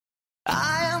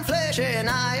flesh and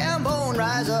I am bone.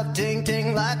 Rise up, ting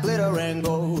ting like glitter and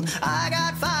gold. I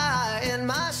got fire in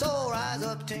my soul. Rise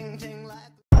up, ting ting like.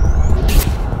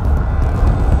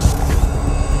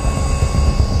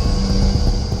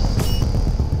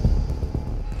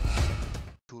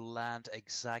 To land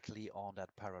exactly on that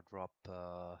paradrop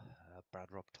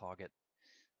target.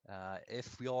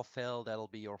 If we all fail, that'll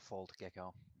be your fault,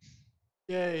 Gecko.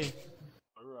 Yay!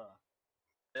 Hurrah!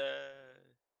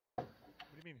 What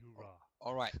do you mean, hoorah?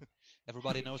 All right,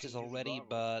 everybody knows this already,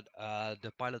 but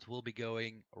the pilot will be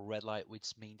going red light,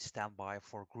 which means standby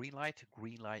for green light.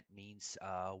 Green light means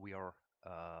we are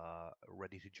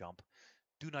ready to jump.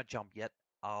 Do not jump yet.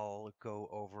 I'll go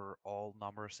over all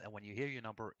numbers, and when you hear your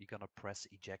number, you're gonna press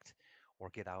eject or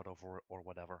get out of or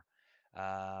whatever.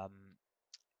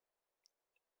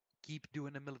 Keep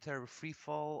doing the military free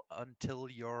fall until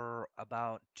you're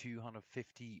about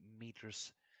 250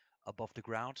 meters above the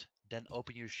ground. Then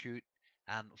open your chute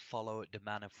and follow the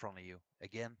man in front of you.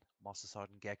 Again, Master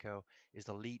Sergeant Gecko is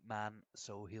the lead man,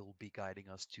 so he'll be guiding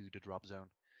us to the drop zone.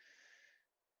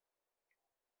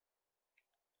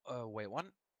 Wait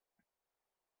one.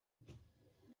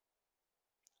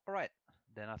 All right,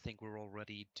 then I think we're all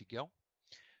ready to go.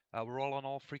 We're all on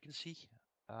all frequency.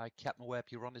 Captain Webb,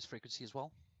 you're on this frequency as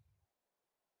well?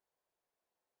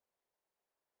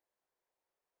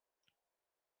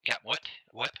 Cap, what?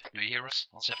 Do you hear us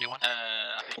on 71?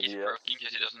 I think he's broken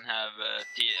because he doesn't have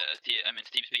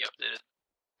TeamSpeak updated.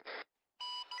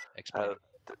 Explain.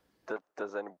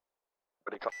 Does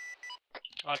anybody copy?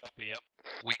 I copy, yep.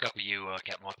 We copy you,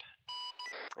 Captain Webb.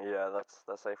 Yeah,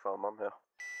 that's safe for I'm here.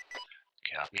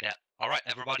 Copy that. Alright,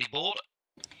 everybody board?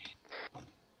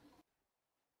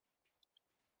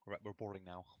 Right, we're boarding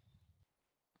now.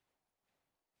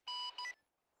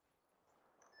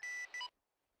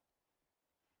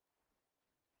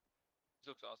 This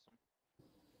looks awesome.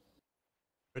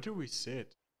 Where do we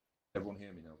sit? Everyone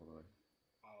hear me now, by the way?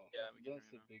 Oh, yeah, we can.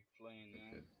 That's a big plane,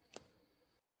 man. Good.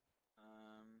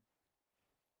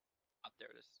 Up there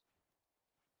it is.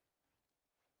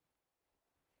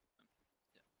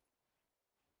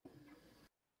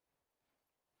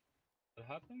 What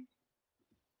happened?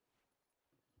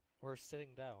 We're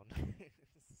sitting down.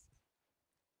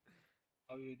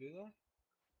 How do you do that?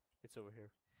 It's over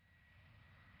here.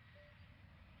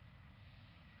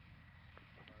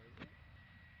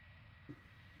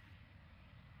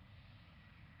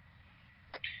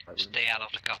 Stay out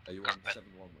of the Are you on cockpit. 7-1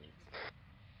 with?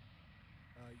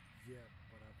 Yeah,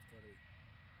 but I've got it.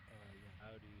 Yeah.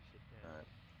 How do you sit down?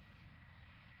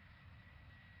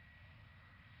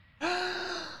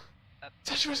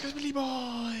 Such a Billy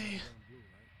boy!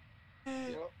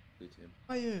 Hey, Blue team.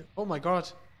 how are you? Oh my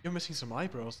god, you're missing some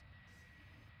eyebrows.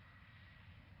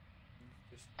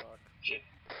 Just dark. Shit.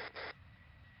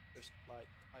 Just light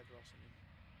eyebrows on him.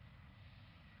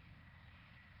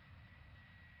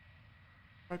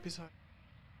 Right beside.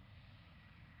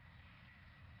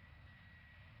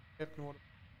 Captain, what?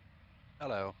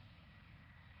 Hello.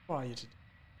 How are you today?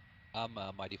 I'm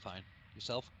mighty fine.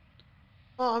 Yourself?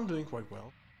 Oh, I'm doing quite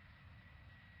well.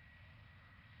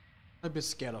 I'm a bit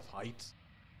scared of heights.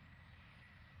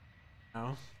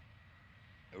 No.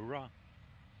 Hoorah.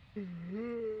 How sit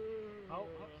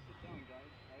down,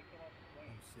 guys? I got off the plane.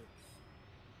 I'm 6.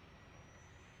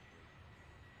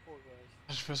 4 guys.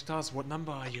 That's first class, what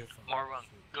number are you? Marwan,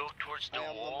 go towards the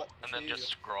wall and then just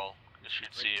scroll. You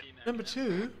should see it. Number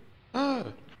 2?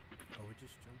 Oh, Oh, we're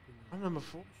just jumping. I'm number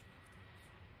 4.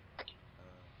 Red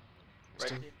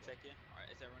Interesting. team, check in.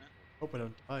 Alright, is everyone in? Hope I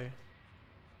don't die.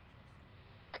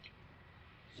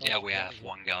 Yeah, we have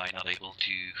one guy not able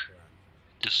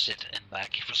to sit and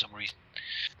back for some reason.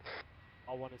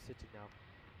 I want to sitting now.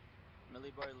 Millie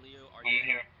Boy, Leo, are you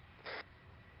here.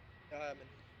 I'm in.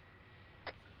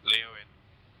 Leo in.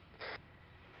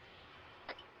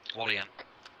 Wally in.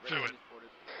 Red Fluid. team is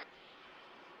boarded.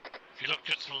 If you look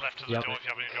just to the left of the door if you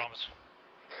have any dramas.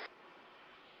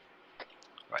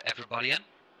 Right, everybody in?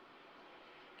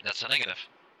 That's a negative.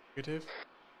 Negative.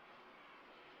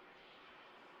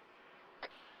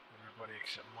 Everybody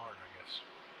except Martin, I guess.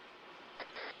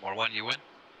 Marwan, you win?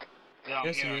 Yeah,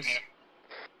 Yes, he is.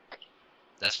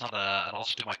 That's not an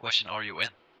answer to my question, are you in?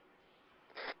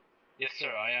 Yes,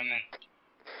 sir, I am in.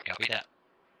 Copy that.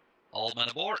 All men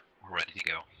aboard, we're ready to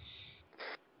go.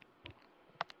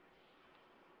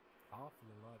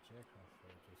 Awfully large aircraft for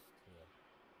just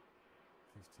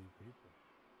these 2 people.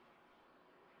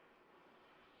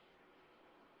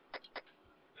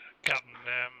 Captain,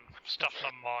 stuff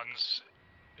some mons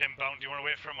inbound, do you want to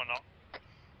wait for him or not?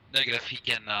 Negative, he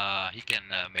can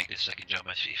make the second jump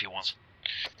if he wants.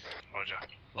 Roger.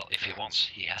 Well, if he wants,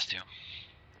 he has to.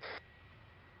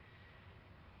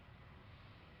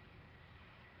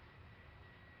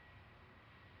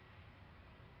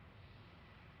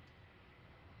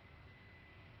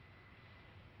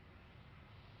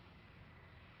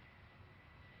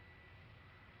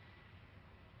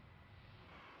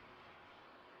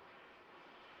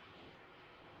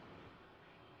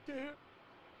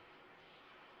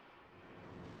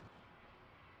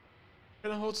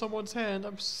 Can I hold someone's hand?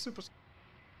 I'm super.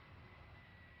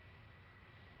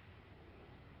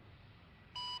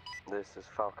 This is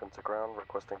Falcon to ground,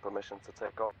 requesting permission to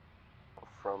take off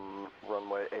from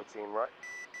runway 18 right.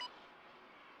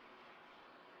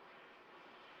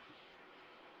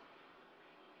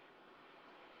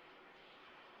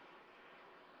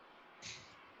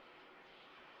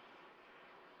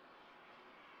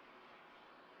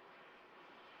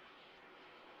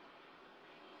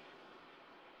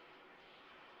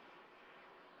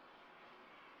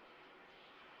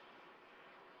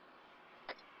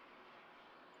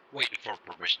 Waiting for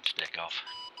permission to take off.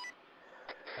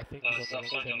 I think he's on the Staff wrong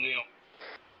Sergeant channel. Leo.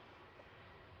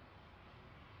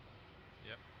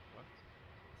 Yep.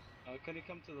 What? Can you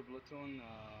come to the platoon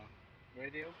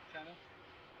radio channel?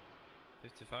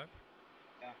 55?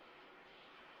 Yeah.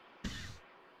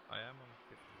 I am on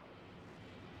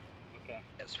 55. Okay.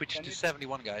 Yeah, switch Can to you-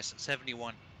 71, guys.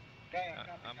 71. Yeah,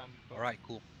 I'm on. All right,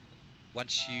 cool.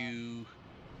 Once you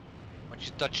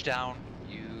touch down,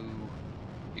 you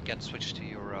can switch to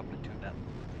your platoon then.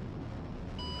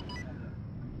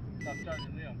 Staff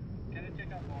Sergeant Leo, can you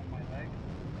check up on my leg?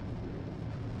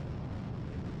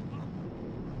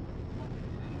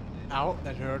 Ow,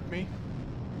 that hurt me.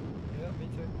 Yeah, me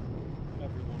too.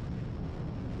 Everyone.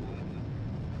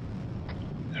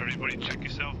 Everybody check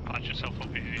yourself, patch yourself up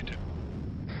if you need to.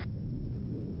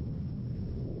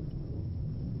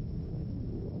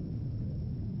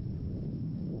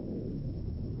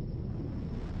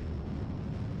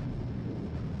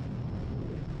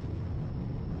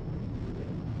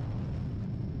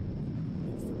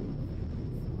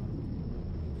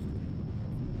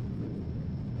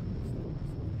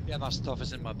 Yeah, my stuff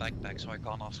is in my backpack, so I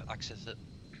can't access it.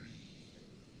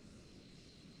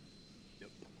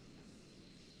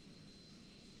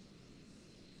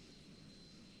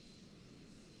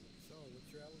 So,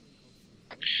 what's your element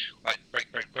constitution? Right, break.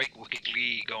 We're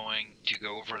quickly going to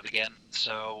go over it again.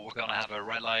 So we're gonna have a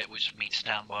red light, which means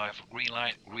standby for green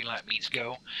light. Green light means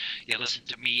go. You listen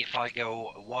to me. If I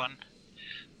go 1,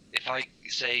 if I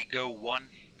say go 1,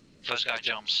 first guy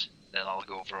jumps, then I'll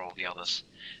go for all the others.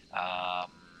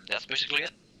 That's basically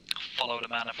it. Follow the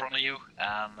man in front of you,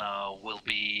 and we'll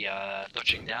be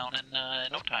touching down in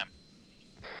no time.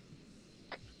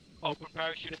 Open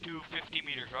parachute to 50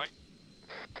 meters, right?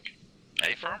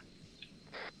 Hey, firm.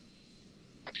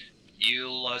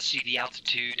 You'll see the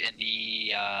altitude in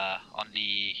the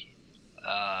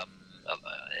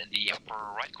in the upper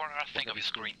right corner, I think, of your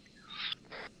screen.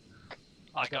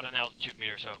 I got an altitude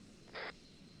meter, so.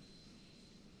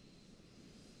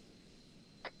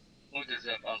 What is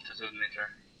that altitude meter?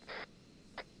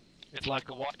 It's like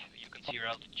a watch, you can see your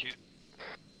altitude.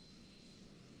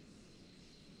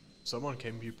 Someone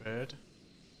came prepared.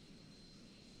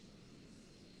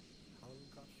 Halloween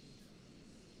costumes.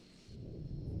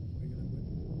 We're gonna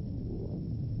win.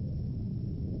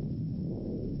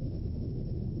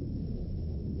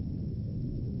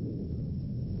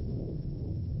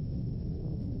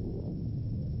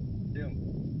 Leo,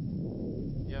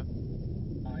 Yeah.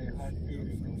 I heard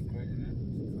you going crazy,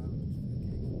 man.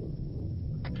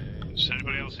 Is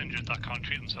anybody else injured that can't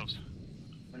treat themselves?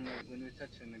 When we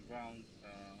touch on the ground,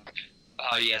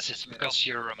 Yes, it's because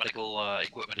your medical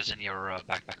equipment is in your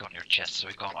backpack on your chest, so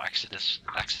you can't access it.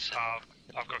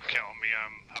 I've got a kit on me,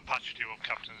 I patched you up,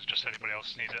 captains, just anybody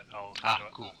else need it, I'll do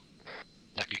it. Cool.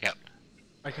 Thank you, Captain.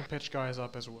 I can pitch guys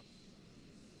up as well.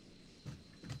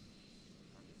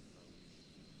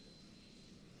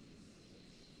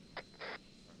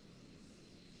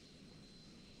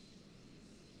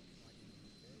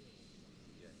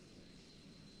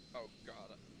 Oh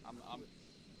god, I'm.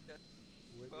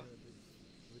 We're gonna do.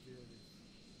 We're gonna do.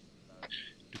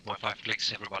 2.5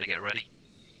 clicks, everybody get ready.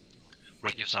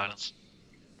 Radio silence.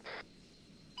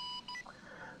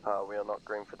 We are not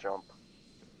green for jump.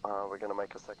 We're going to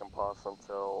make a second pass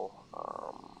until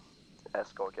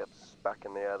escort gets back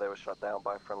in the air. They were shot down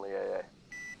by friendly AA.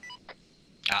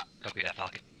 Copy that,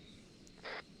 Falcon.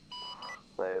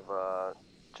 They've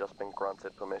just been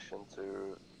granted permission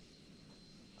to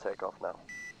take off now.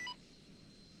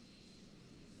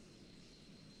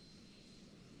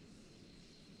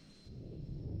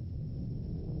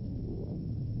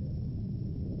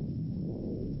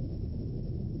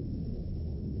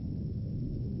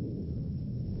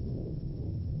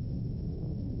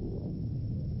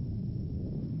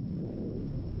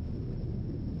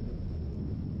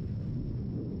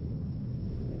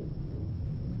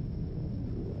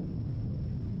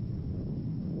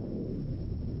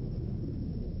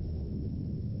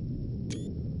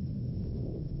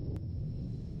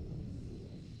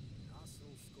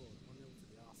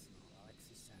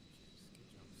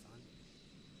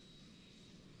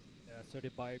 So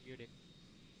did Bayern Munich.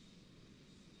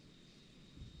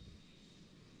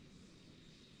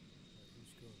 Who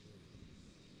scored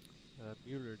really?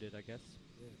 Müller did, I guess.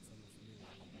 Yeah, Thomas Müller.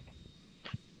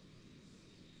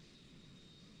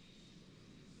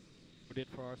 Who did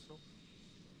for Arsenal?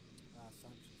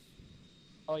 Sanchez.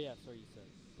 Oh yeah, sorry you said.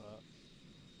 But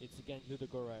it's against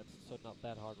Ludogorets, so not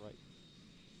that hard, right?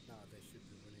 No, they should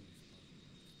be winning this one.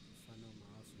 If I know my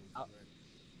Arsenal correct.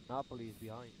 Napoli is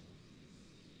behind.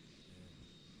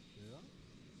 Yeah.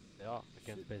 They are,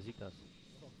 against Shit. Besiktas.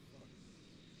 Oh, fuck.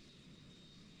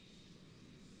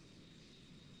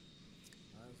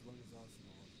 As long as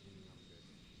Arsenal are winning, I'm good.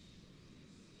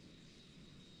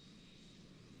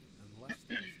 And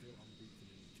Leicester is still unbeaten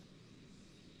in the Champions League.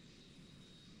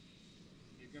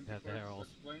 You can Yeah, prepare they're to all.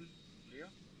 explain, Leo?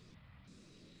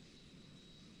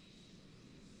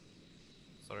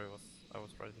 Sorry, I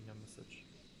was writing a message.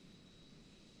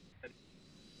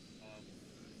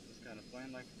 This kind of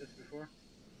plane like this before?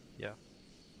 Yeah,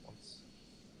 once.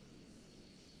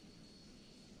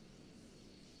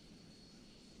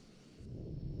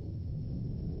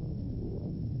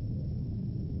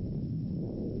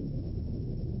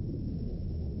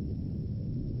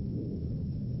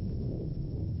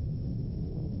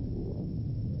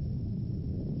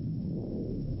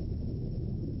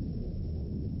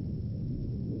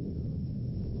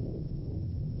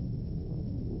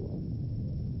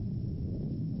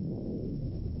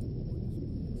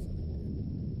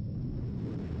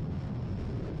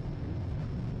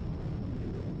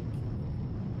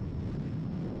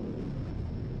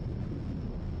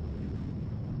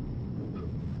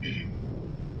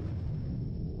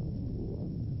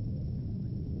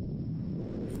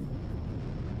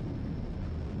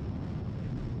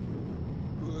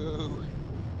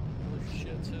 Holy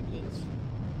shit, turbulence.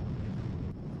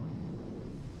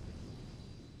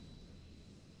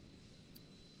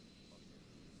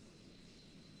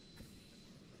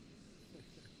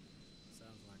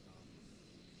 Sounds like ArmA.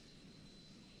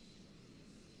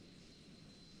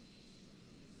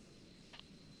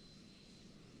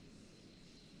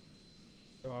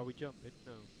 So are we jumping?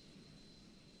 No.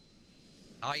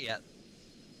 Not yet.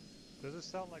 Does it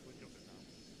sound like we're jumping now?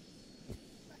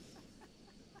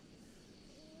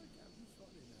 Oh, it can't be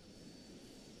funny now, man.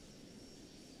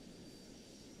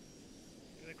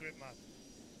 Do the grid man.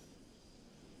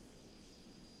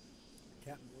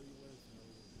 Captain, what are you wearing for no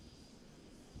reason?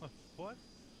 What?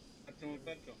 Captain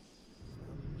Pedro.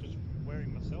 Just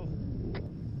wearing myself.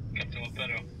 Captain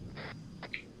Pedro.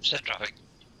 Set traffic.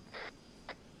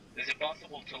 Is it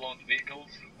possible to load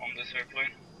vehicles on this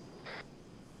airplane?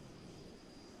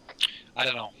 I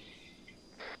don't know.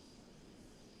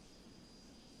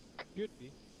 Could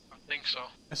be. I think so.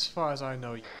 As far as I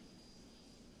know,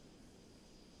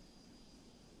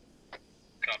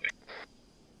 Copy.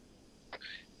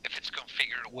 If it's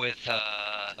configured with the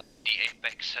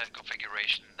Apex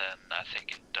configuration, then I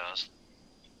think it does.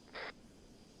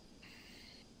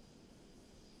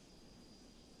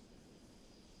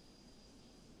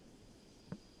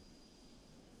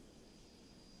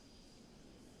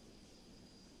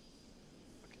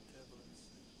 Fucking turbulence.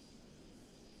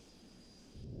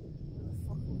 Where the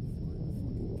fuck are we flying the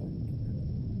fucking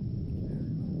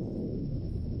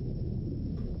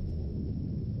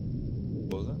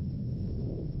What was that?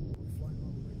 We're flying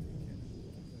all the way to Canary.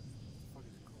 What the fuck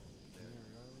is it called? Canary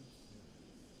Islands? Yeah.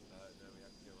 No, we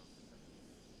have to go on to the second.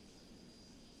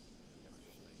 We have to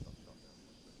go make up shot down.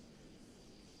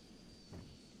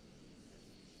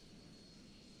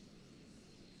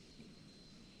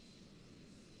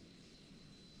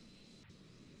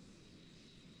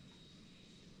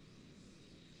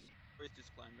 Where is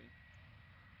this climbing?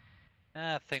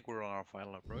 I think we're on our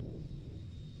final approach.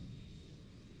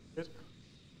 good.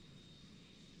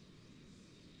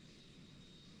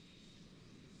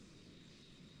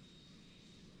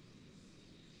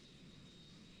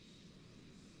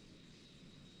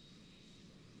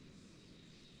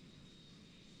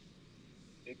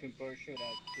 You can parachute at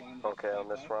 200. Okay, on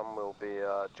this run we'll be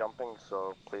jumping,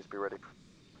 so please be ready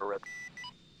for red.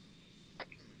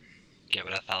 Give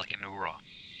it a Falcon hoorah.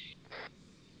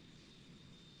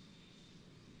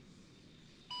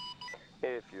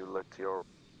 If you look to your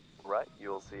right,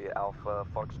 you'll see Alpha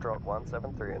Foxtrot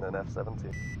 173 and an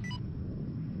F-17.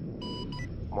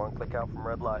 One click out from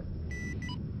red light.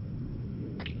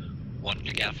 One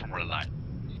click out from red light.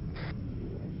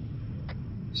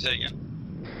 Say again.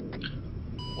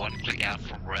 One click out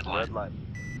from red light. Red light.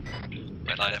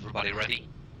 Red light, everybody ready?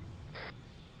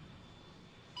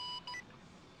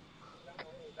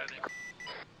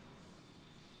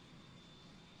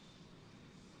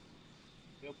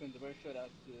 You open the parachute at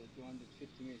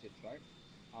 250 meters, right?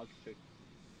 ArmA3.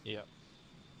 Yeah.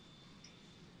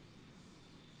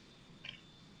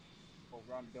 Oh,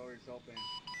 wrong door is open.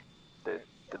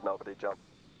 Did nobody jump?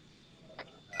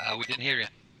 We didn't hear you.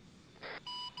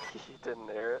 You didn't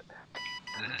hear it?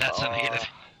 That's a negative.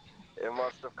 It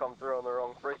must have come through on the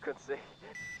wrong frequency.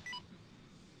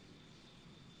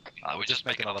 We just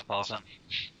make another pass then.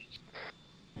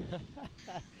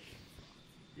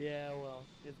 Yeah, well,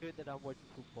 it's good that I'm watching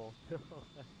football.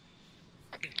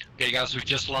 Okay, guys, we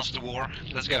just lost the war.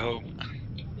 Let's go home.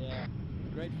 Yeah,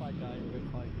 great fight, guys, great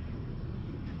fight.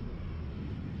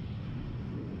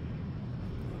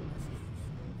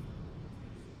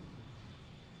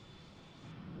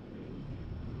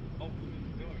 Oh,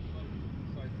 the door, close.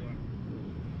 Side door.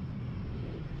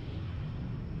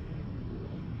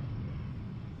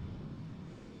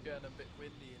 Getting a bit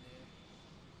windy in here.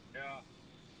 Yeah.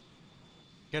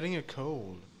 Getting a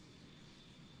cold.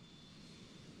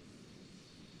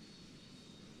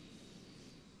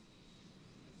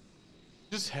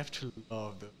 You just have to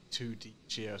love the 2D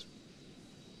chairs.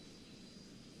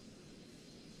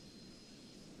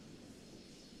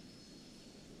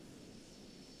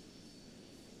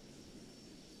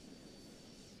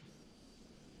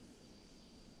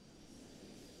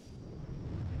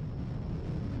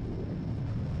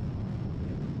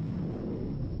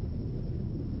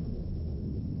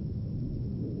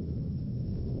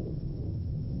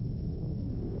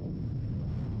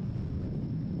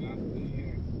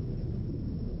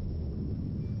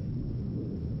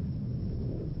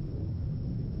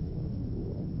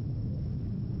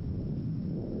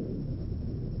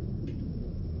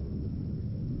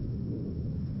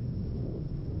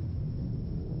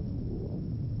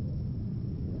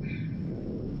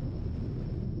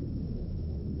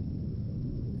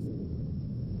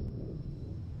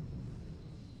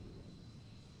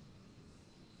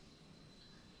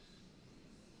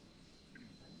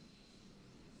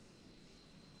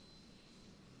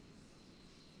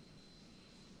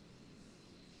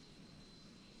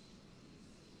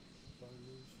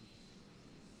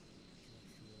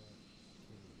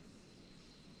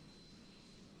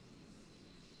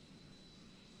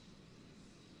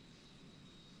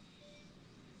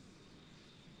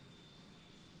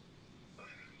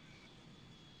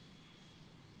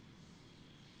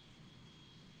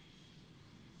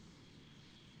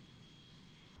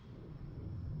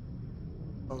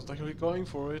 Sounds like we're going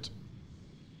for it.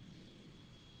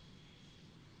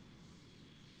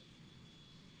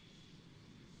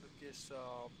 Look, is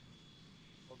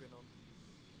logging on.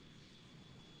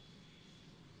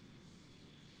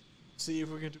 See if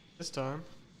we can do it this time.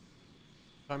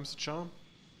 Time's the charm.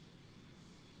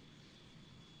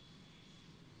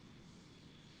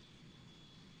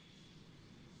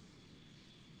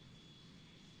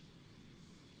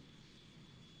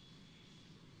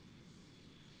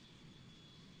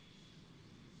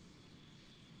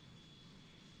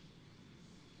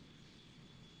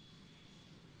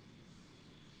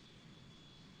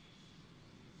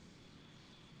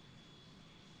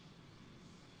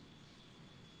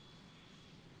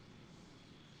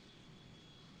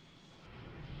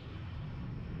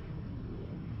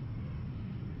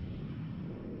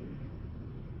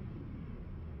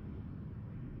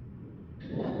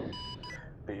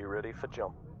 Be ready for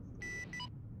jump.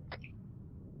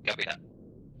 Copy that.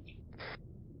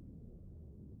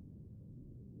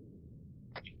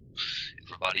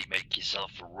 Everybody make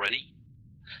yourself ready.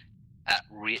 At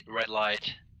red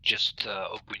light, just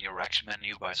open your action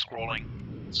menu by scrolling,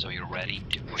 so you're ready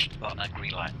to push the button at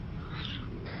green light.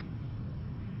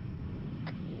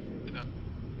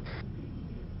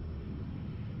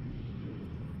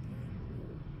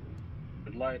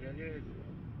 Red light, it is.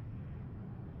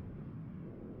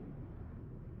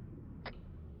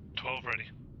 12 ready.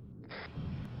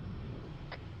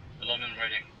 11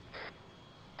 ready.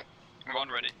 1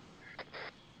 ready.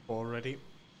 4 ready.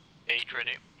 8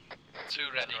 ready. 2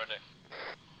 ready.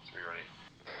 3 ready.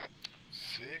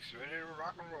 6 ready to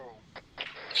rock and roll.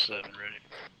 7 ready.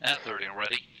 And 13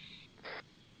 ready.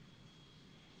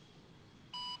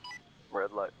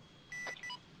 Red light.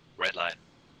 Red light.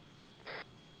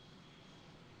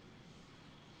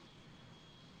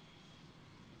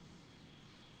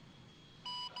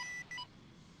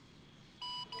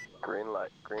 Green light.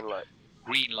 Green light.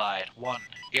 Green light. 1,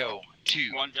 go.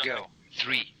 2, 1 jumping. go.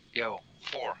 3, go.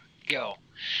 4, go.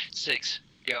 6,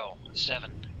 go.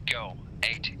 7, go.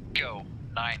 8, go.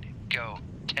 9, go.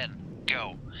 10,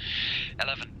 go.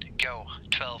 11, go.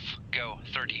 12, go.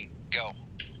 13, go.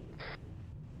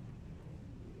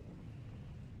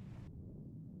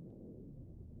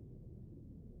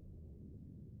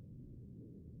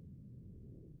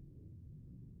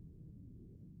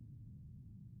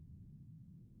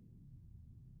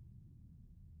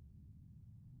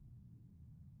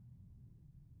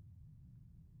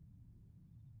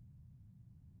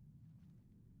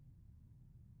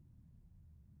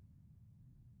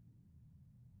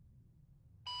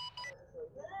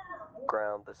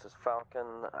 Ground, this is Falcon.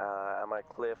 Am I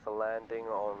clear for landing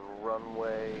on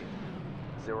runway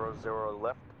 00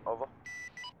 left? Over.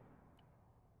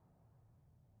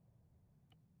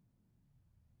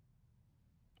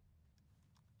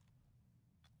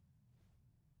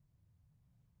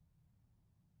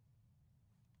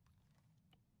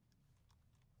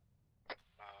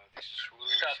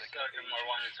 Staff Sergeant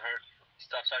Marwan is hurt.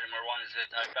 Staff Sergeant Marwan is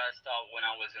hit. I passed out when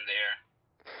I was in the air.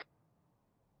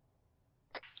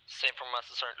 Same for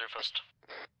Master Sergeant First.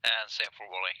 And same for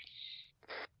Wally.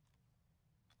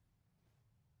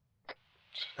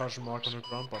 Sergeant Mark on the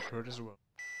ground, but hurt as well.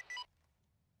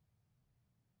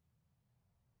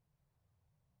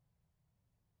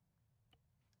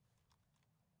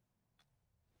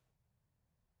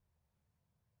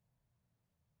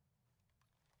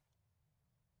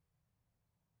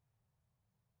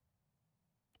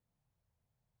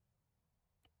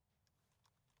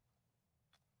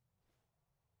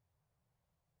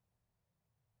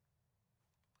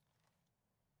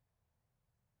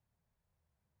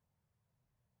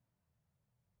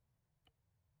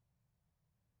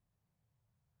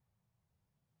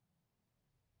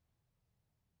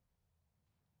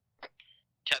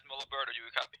 Captain Alberto, you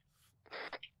copy?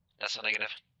 That's a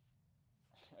negative.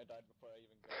 I died before I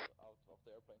even got out of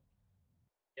the airplane.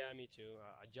 Yeah, me too.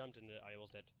 I jumped and I was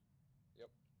dead. Yep.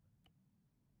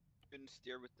 Couldn't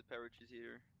steer with the parachutes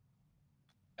either.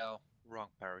 Oh, wrong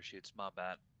parachutes, my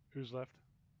bad. Who's left?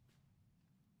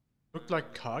 Looked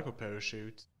like cargo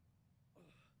parachutes.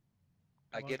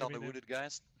 I get on the wounded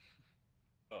guys.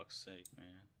 Fuck's sake, man.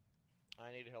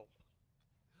 I need help.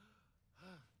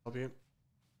 I'll be in.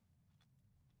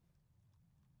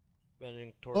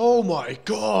 Towards Oh my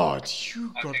god!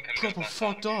 You got proper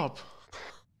fucked up!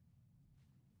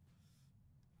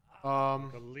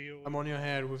 I'm on your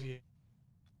head with you.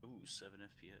 Ooh, 7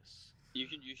 FPS. You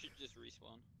should just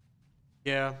respawn.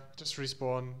 Yeah, just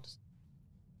respawn.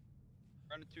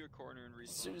 Run into a corner and respawn.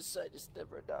 Suicide is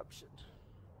never an option.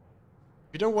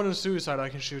 If you don't want a suicide, I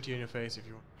can shoot you in your face if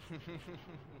you want.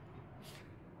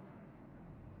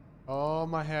 Oh,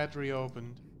 my head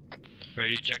reopened.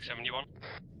 Ready to check 71?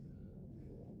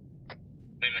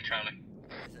 Lima Charlie.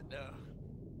 Is it no?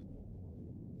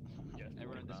 Yeah,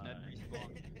 everyone in this net respawn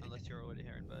unless you're already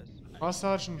here in base. Master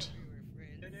Sergeant.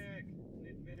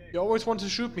 You always want to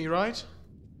shoot me, right?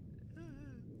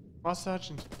 Master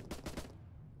Sergeant.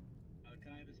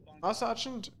 Can I respond? Master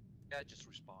Sergeant. Yeah, just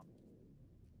respawn.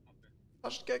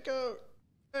 Sergeant Gecko.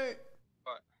 Hey.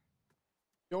 What?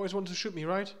 You always want to shoot me,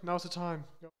 right? Now's the time.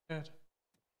 Go ahead.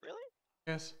 Really?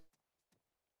 Yes.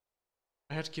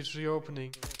 My head keeps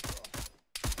reopening.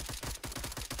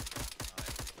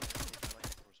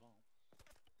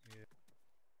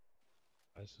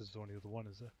 This is only the one,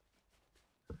 is it?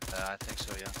 I think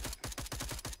so, yeah.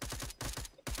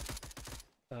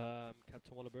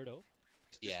 Captain Walberto.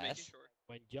 Yes. Sure.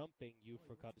 When jumping, you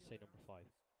forgot to say number 5.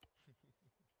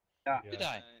 Yeah. Did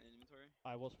I? Inventory?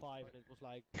 I was 5 and it was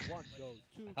like 1 go,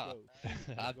 2 go,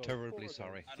 3 I'm go, terribly 4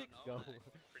 sorry. go, 6 I go. don't know.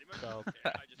 Pretty much. So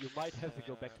Yeah, I just, you might have to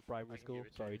go back to primary school.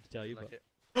 Sorry to tell you, but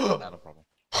Not a problem.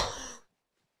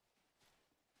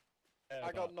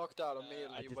 I got knocked out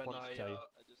immediately I just when wanted to tell you.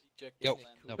 ejected. Yo, me.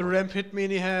 no The problem. ramp hit me in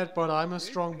the head, but I'm a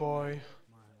strong boy.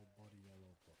 My whole body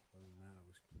yellow, but other than that, I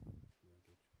was doing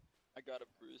good. I got a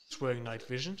bruise. Just wearing night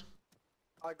vision.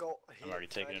 I got hit. already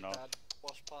taking it off. bad,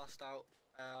 was passed out.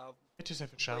 I just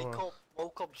have a shower.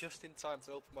 Woke up just in time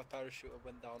to open my parachute and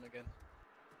went down again.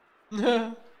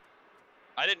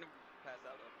 I didn't pass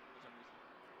out for some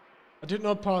reason. I did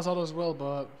not pass out as well,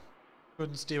 but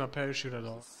couldn't steer my parachute at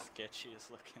all.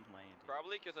 Sketchiest looking landing.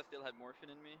 Probably because I still had morphine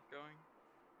in me going.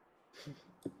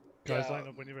 Guys, line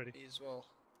up when you're ready. Me as well.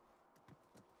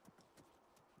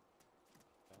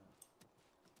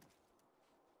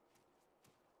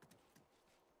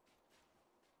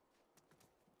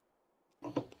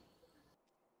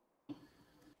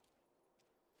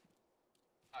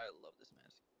 I love this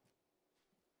mask.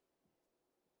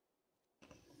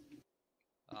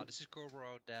 This is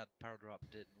Cobra. That power drop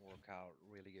didn't work out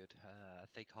really good. I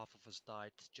think half of us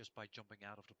died just by jumping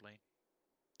out of the plane.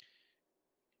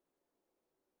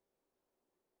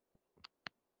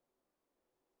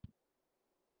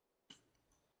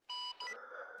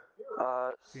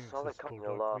 Solid cut in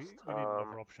your last. We need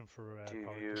another option for do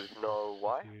power you just- know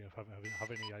why? If you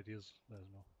have any ideas, let us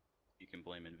know. You can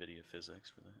blame NVIDIA physics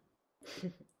for that.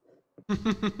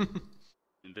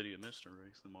 NVIDIA missed a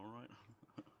race, am I right?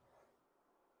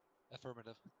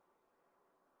 Affirmative.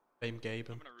 Blame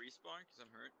Gaben. I'm gonna respawn because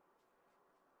I'm hurt.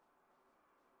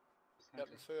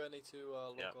 Captain Fu, I need to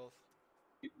log Yeah. off.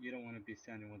 You don't want to be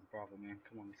standing with Bravo, man.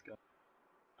 Come on, let's go.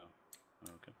 Oh,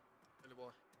 okay. Really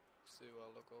boy. to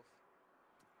look off.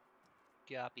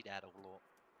 Copy that, Overlord.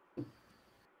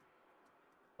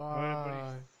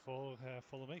 Bye. Everybody,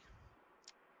 follow me.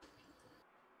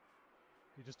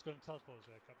 You just gonna teleport us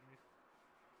there, Captain Reed?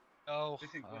 Oh, What do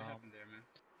you think? What happened there, man?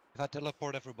 if I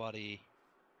teleport everybody...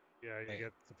 Yeah, you Wait.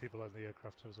 get the people on the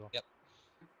aircraft as well. Yep.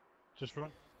 Just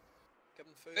run.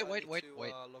 Captain Fu, Wait, I need wait, to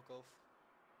wait. look off.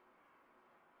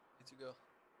 Need to go.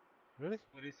 Really?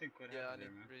 What do you think? What Yeah, I happened there,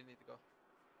 man? really need to go.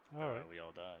 Alright. We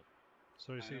all died.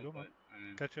 Sorry, I see you know, go, man. but, I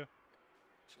mean, Catch you.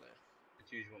 Actually, it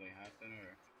usually happen,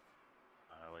 or...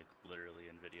 Like literally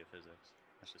in video physics.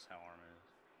 That's just how ArmA is.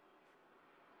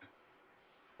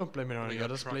 Don't blame it on We the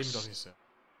got others, blame it on trucks. yourself.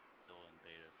 Still in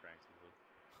beta practically.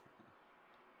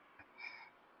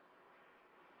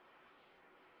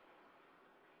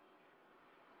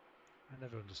 I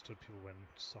never understood people wearing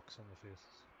socks on their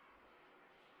faces.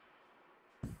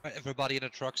 Right, everybody in the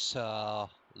trucks,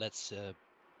 let's go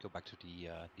back to the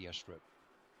airstrip.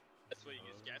 That's why you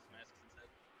use gas masks instead.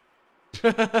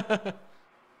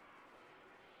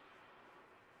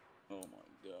 Oh my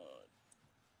god.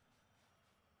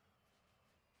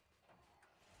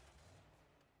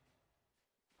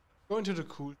 Go into the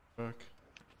cool truck.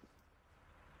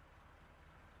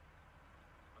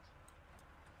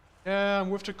 Yeah, I'm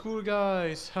with the cool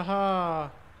guys. Haha.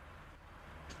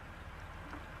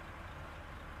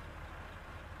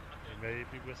 You may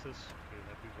be with us, you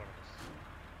may be one of us.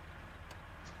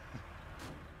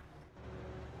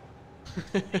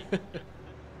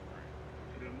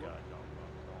 God, don't.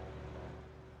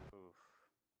 Oof.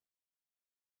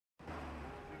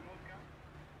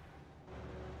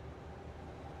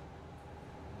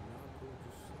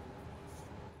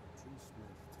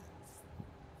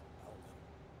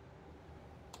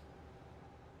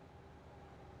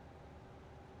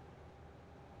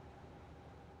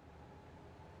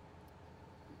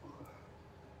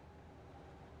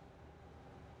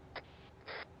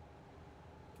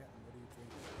 Captain, what are you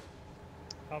drinking?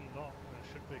 I'm not, but I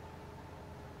should be.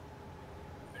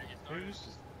 Who's...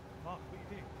 Mark, what are you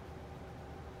doing?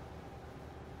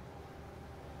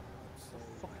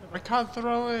 I can't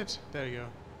throw it. There you go.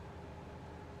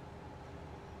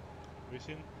 Have you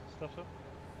seen stuff up?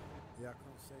 Yeah, I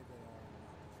can't say that I'm not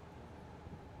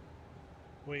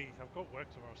disappointed. Wait, I've got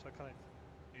work tomorrow, so I can't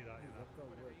do that, you know. I've got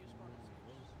work in the morning as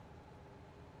well.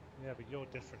 Yeah, but you're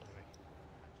different to me.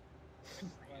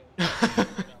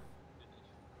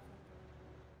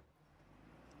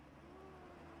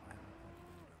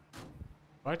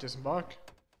 Right, disembark.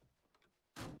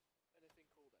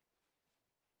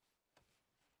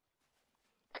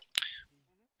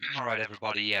 Alright,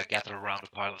 everybody, gather around the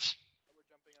pilots.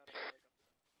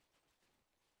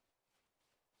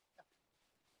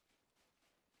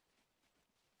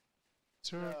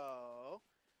 Sir. No.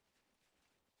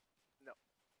 No.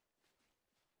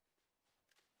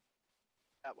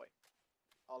 That way.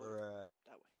 All of it.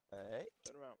 That way. Hey.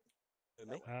 Turn around.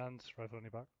 Me? Hands right on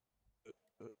your back.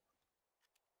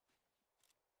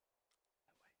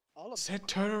 All of Said them.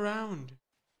 turn around.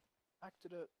 Back to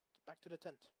the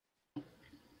tent.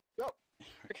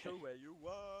 Go where you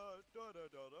want. Da da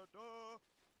da da da.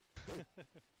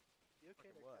 You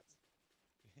okay there, What?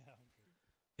 Captain? Yeah, I'm good.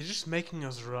 You're just making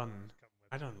us run.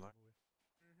 I don't like.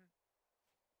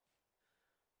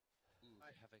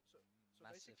 So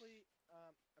basically,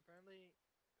 apparently,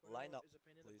 Line Corridor up, is a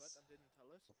pain in the butt please. and didn't tell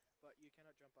us, but you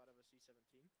cannot jump out of a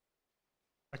C-17.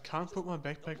 I can't put my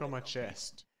backpack on my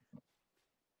chest.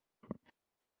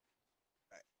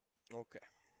 Okay.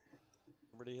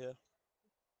 Everybody here?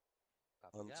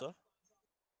 Hunter?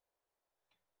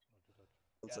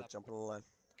 Hunter, jump on the line.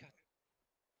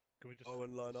 Can we just Oh,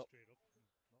 and line up. straight up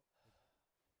and not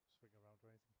swing around or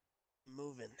anything?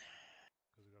 Moving.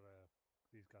 Because we got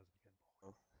these guys are getting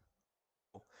bored.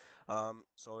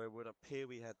 So it would appear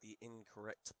we had the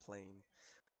incorrect plane,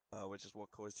 which is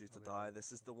what caused you to die.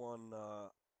 This is the one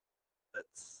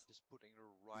that's Just putting the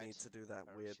right need to do that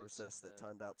weird parachutes process in that the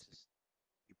turned out to boxes.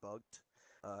 be bugged.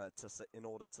 In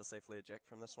order to safely eject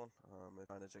from this one, if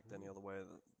I eject any other way,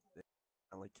 it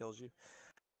only kills you.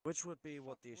 Which would be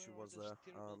what the issue Where are was those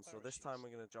there. terrible So this time we're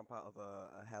gonna jump out of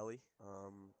a heli,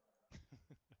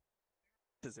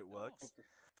 because it works.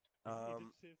 He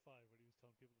did say fine when he was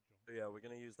telling people to jump. So yeah, we're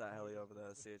gonna use that heli over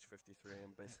there, CH-53,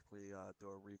 and basically do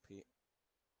a repeat.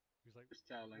 He's like,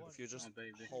 If you just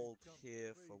hold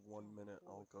here for 1 minute,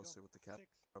 I'll go see what the cap's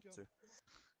up to.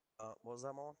 What was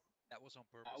that, Marlon? That was on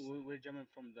purpose. We're jumping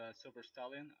from the Super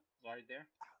Stallion right there.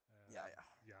 Yeah,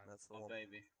 that's the Oh, one.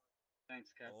 baby.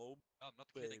 Thanks, Cap. Oh, I'm not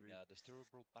baby. kidding. The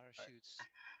steerable parachutes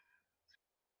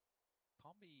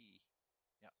can't be.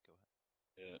 Yeah, go ahead.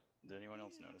 Yeah. Did anyone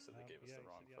else notice that they gave us yeah, the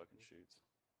wrong yeah, fucking cool. chutes?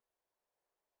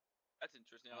 That's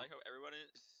interesting. I like how everyone is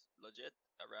legit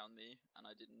around me, and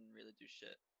I didn't really do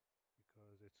shit.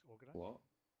 Because it's organized? What?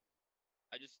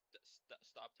 I just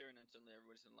stopped here, and then suddenly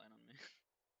everybody's in line on me.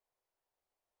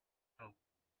 Oh.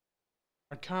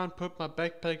 I can't put my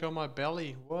backpack on my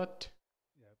belly. What?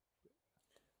 Yeah.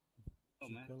 Oh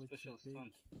man, special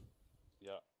stunt.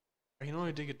 Yeah. I can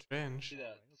only dig a trench. See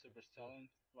that super talent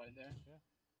right there? Yeah.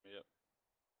 Yep.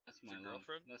 That's Your my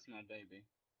girlfriend? That's my baby.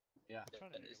 Yeah.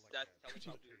 Is that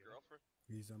helicopter your girlfriend?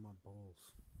 These are my balls.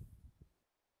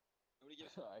 Nobody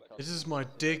gives a fuck. This is my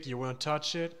dick. You wanna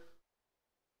touch it?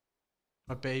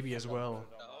 My baby as well.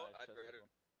 No, I'd rather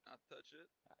not touch it.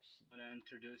 But I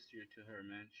introduced you to her,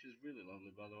 man. She's really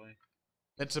lovely, by the way.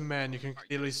 That's a man. You can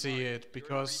clearly see it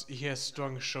because he has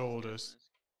strong shoulders.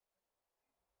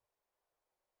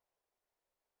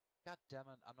 God damn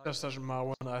it! I'm not. Just such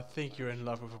Marwan, I think you're in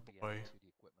love with a boy. To the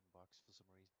equipment box for some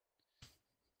reason.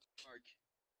 Mark.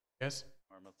 Yes?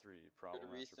 ArmA3, For problem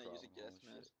the reason after I use problem. a gas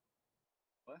Holy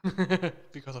mask.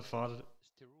 shit. Because I farted.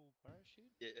 Sterile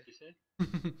parachute? Yeah. You said?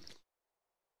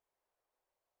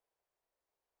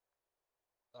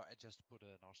 Oh, I just put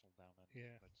an arsenal down and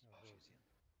Yeah. parachutes in.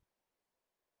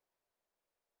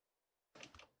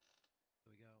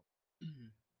 There we go.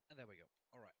 And there we go.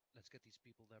 Alright, let's get these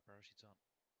people their parachutes on.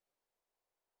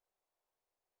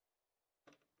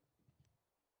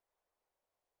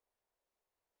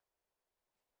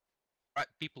 Alright,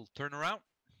 people, turn around.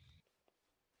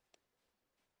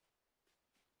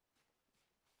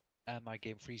 And my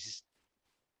game freezes.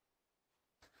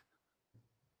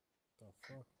 The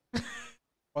fuck?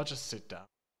 I'll just sit down.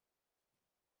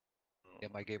 Yeah,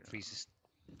 my game freezes.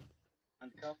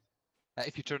 Handcuff?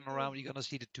 If you turn around, you're gonna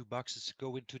see the two boxes.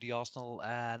 Go into the arsenal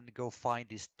and go find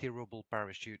this terrible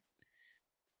parachute.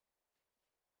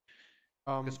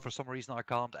 Because for some reason I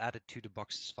can't add it to the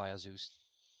boxes via Zeus.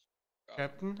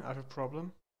 Captain, I have a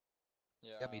problem.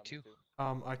 Yeah, me too.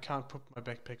 I can't put my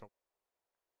backpack on.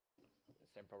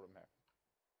 Same problem here.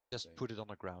 Just put it on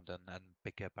the ground and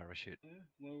pick a parachute. Yeah,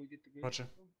 well, we get the green. Roger.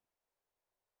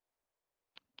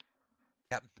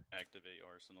 Captain. Activate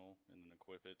Arsenal and then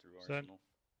equip it through Sir? Arsenal.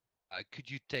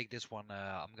 Could you take this one?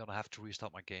 I'm gonna have to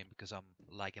restart my game because I'm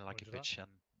lagging like a Roger that. bitch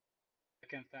and I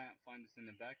can find this in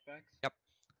the backpacks. yep,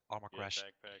 armor Yeah, crash.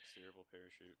 backpack, steerable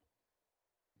parachute.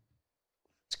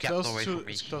 It's Captain close away to from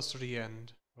me. it's close to the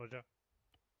end. Roger.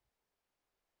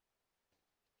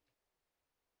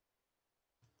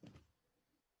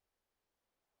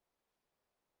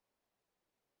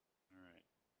 Alright.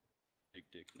 Big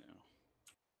dick now.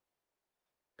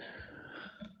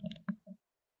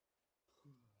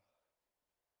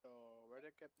 So where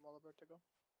did Captain Wallaberta go?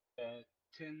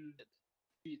 10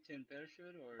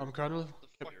 parachute or? Colonel.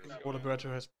 Captain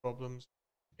Waterberto has problems.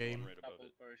 Game. Right above Couple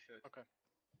it. parachute. Okay.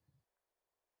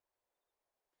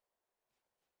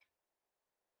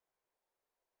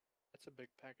 That's a big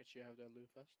package you have there,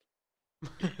 Lufest.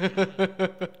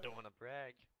 Don't want to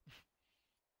brag.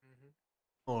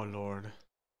 Oh lord.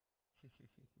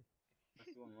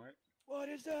 That's the one, right? What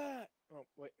is that? Oh,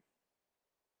 wait.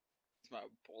 It's my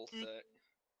ball sack.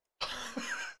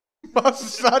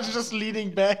 Master's just leaning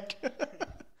back.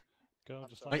 Go,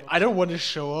 just I don't want to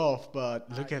show off, but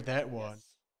look at that one.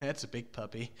 That's a big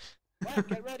puppy. Right,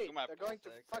 get ready. They're going to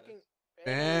fucking...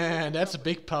 Man, that's a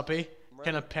big puppy.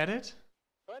 Can I pet it?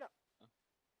 Right up.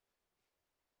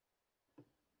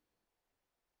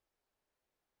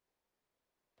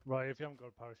 Right, if you haven't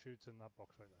got parachutes in that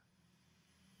box right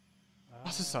there.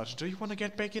 Master Sergeant, do you want to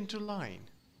get back into line?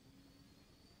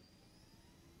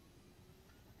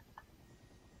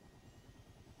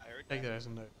 I heard Take that as a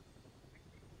no.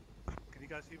 Can you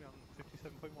guys hear me on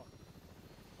 57.1? Let's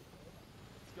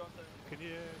go on there. Can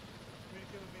you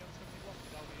communicate with me on 71?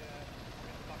 That'll be in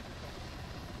the box.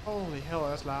 Holy hell,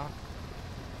 that's loud.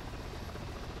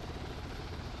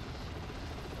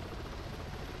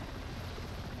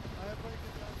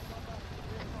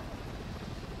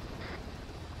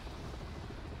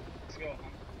 Let's go, huh?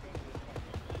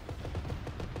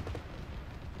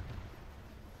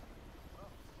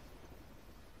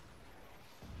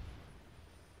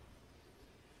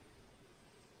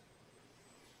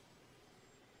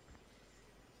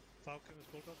 Falcon is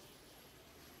pulled up.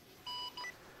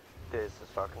 This is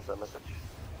Falcon's message.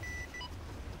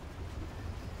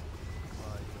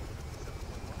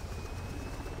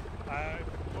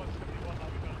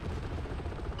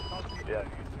 Yeah.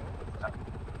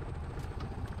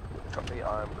 Copy,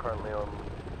 I'm currently on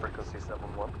frequency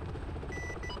 7-1.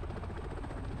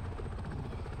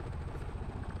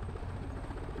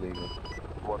 Legal.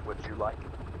 What would you like?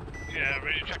 Yeah,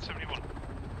 ready to check 71.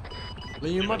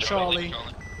 Lima Charlie.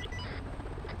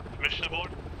 Mission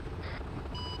aboard.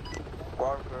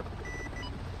 Roger.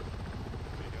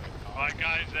 Alright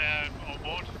guys, on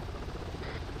board. I'm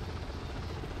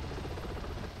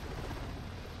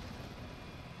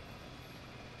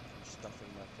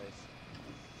stuffing my face.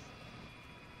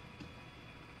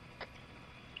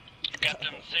 Captain,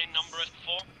 same number as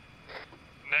before?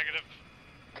 Negative.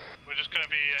 We're just going to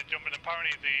be jumping.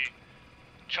 Apparently the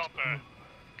chopper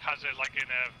has it like in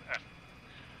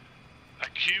a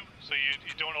queue, so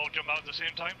you don't all jump out at the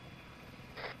same time.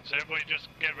 So everybody just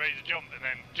get ready to jump, and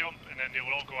then they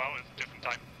will all go out at a different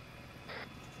time.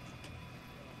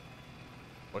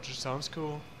 What just sounds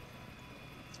cool.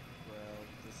 Well,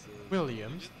 this is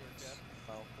Williams.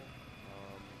 Falcon.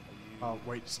 Oh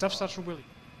wait, stuff starts from Williams.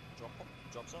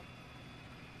 Drop zone?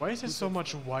 Why is there so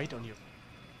much white on you?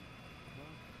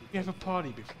 You have a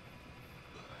party before.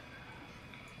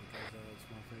 Because it's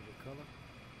my favorite color.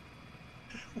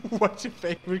 What's your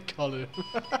favorite color?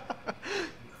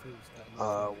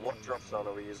 What drop zone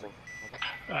are we using?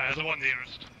 The one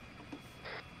nearest.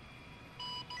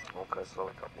 Okay,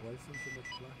 solid copy. Why is there so much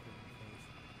black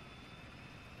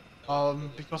on your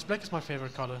face? Because black is my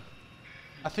favorite color.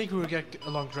 I think we will get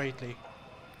along greatly. I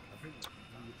think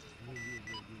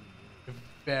you.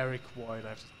 Very quiet, I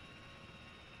have to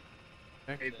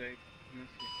say. Hey, babe.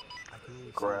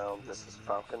 Ground, this is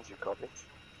Falcons, you copy?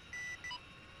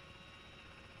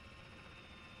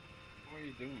 What are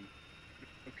you doing?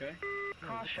 Okay?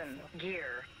 Caution,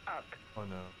 gear up. Oh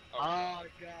no. Oh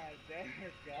god damn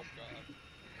it, god.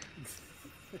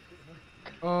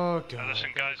 Oh god. Listen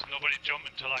guys, nobody jump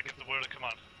until I give the word of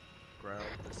command. Ground,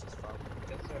 this is Falcon.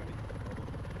 Yes, sir.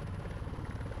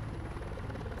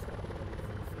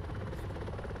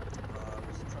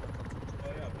 Was trying to contact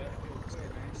Oh yeah, Battlefield clear,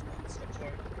 man. That's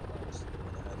right.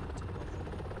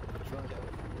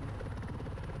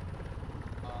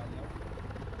 No.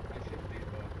 I should be,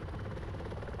 but...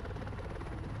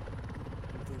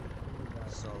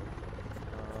 So,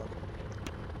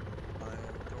 I am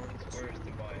going to Where's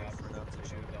the buy out for an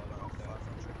altitude of about 500.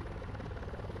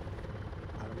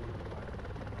 I don't want to buy it. I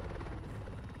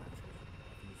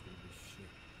think it's gonna be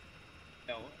shit.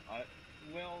 No,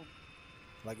 well...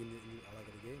 Like in the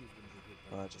game, it's gonna be good.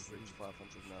 I just reached 500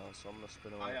 now, so I'm gonna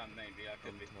spin around. yeah, maybe I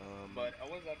could be. But I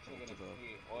was actually to gonna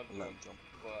the order lamp it, jump.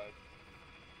 but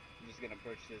I'm just gonna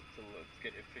purchase it to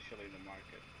get officially in the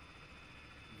market.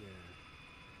 Yeah.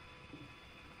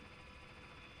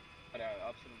 But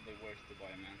absolutely worth to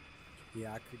buy, man.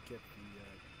 Yeah, I could get the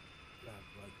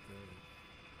like the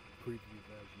preview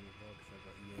version as well because I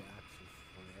got EA access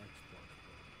on the Xbox.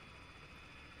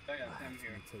 Oh But yeah, same it's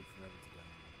here. gonna take forever to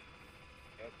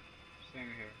download. Yep,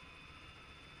 same here.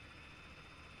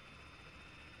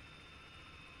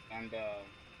 And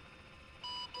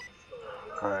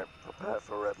Alright, prepare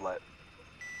for red light.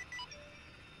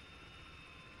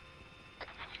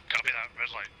 Copy that,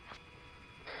 red light.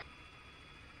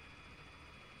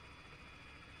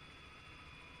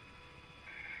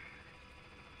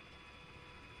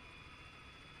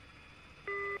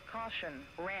 Caution,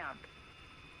 ramp.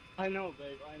 I know,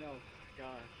 babe, I know.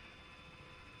 God.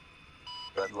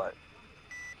 Red light.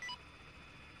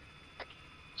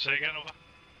 Say again, over.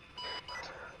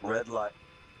 Red light.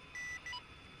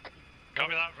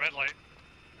 Copy that, red light.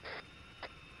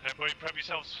 Everybody prep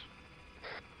yourselves.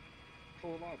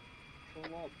 Pull up.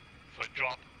 Pull up. Foot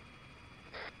drop.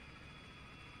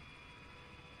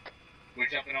 We're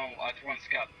jumping on at one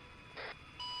scout.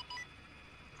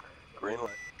 Green light.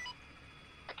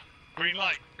 Green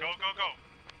light. Go, go, go.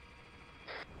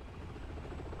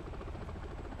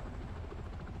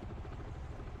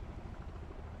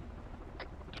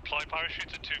 Deploy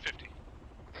parachutes at 250.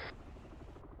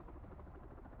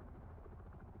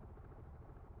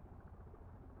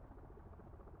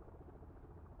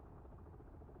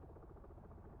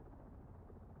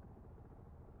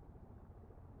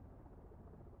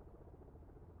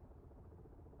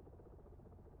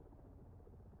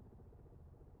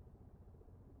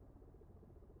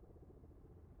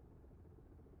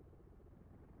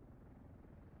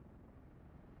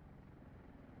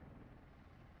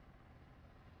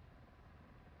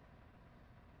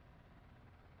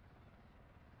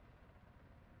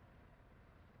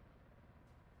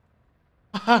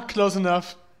 Close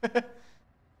enough.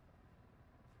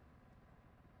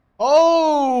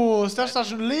 Oh, Staff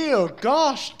Sergeant Leo.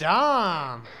 Gosh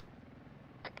damn.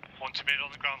 Once you made it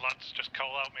on the ground, lads, just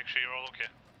call out, make sure you're all okay.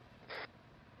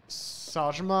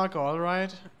 Sergeant Mark,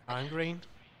 alright. I'm green.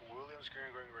 Williams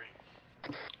green, green.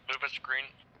 Lucas green.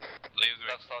 Leo's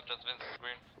green. Sergeant Vincent's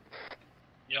green.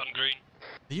 Young green.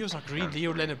 Leo's are green.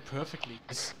 Leo landed perfectly.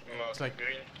 It's like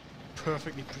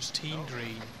perfectly pristine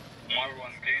green.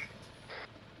 Marwan's green.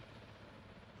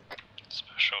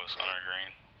 Special is on our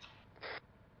green.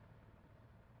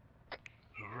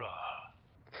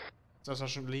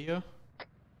 Sergeant Leo.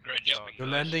 Great job. Your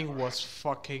landing was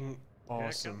fucking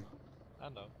awesome. I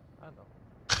know.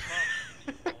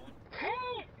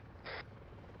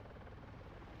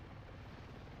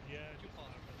 Yeah, just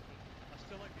I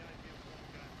still like the idea of one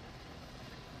guy.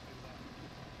 Do that.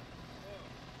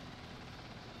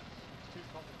 It's too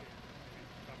complicated.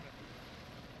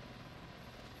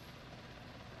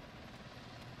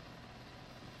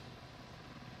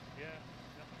 Yeah,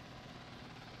 definitely.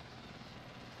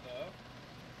 Hello?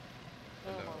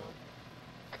 Hello.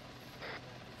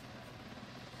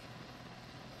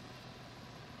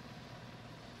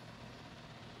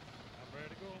 I'm ready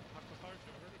to go. Pack my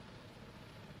parachute already.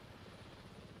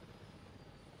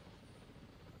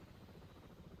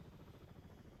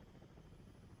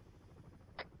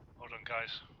 Hold on,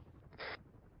 guys.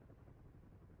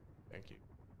 Thank you.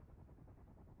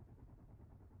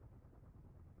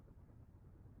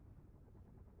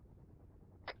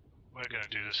 We're gonna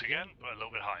do this again, but a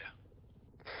little bit higher.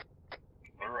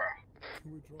 Hurrah.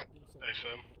 Can we drop them? Hey,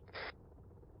 Sam.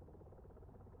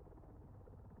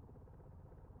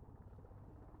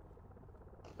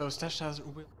 So Stash hasn't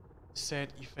really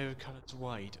said your favorite color is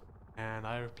white, and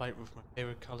I replied with my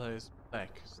favorite color is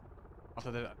black.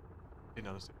 After that, I didn't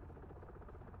understand.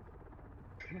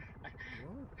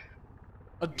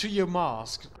 To your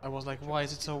mask, I was like, why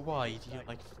is it so white? You're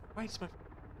like, white is my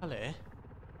favorite color.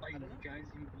 Like, guys,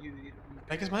 you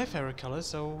Black is my favorite color,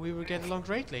 so we will get along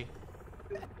greatly.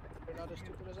 You're not as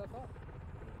stupid as I thought.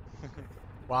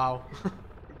 Wow.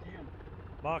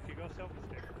 Mark, you got a selfie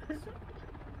stick?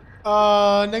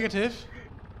 Negative.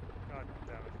 God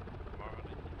damn it.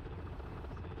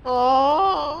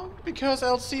 Oh, because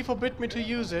LC forbid me to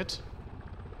use it.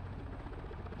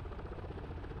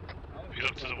 If you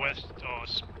look to the west, or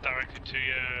directly to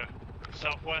your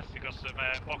southwest, you got some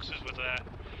boxes with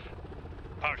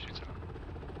parachutes in them.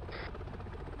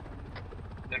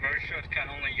 The parachute can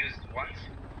only use once.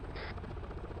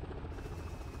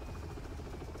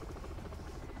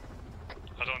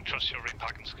 I don't trust your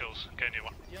repacking skills. Get a new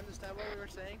one. Do you understand what we were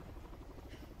saying?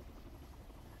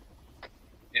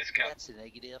 Yes, Cap. That's a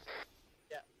negative.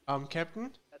 Yeah.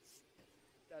 Captain?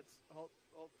 That's hold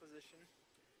position.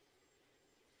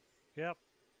 Yep.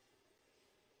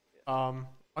 On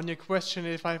your question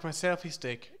if I have my selfie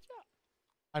stick,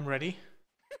 I'm ready.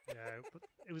 Yeah, but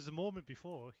it was the moment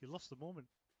before. You lost the moment.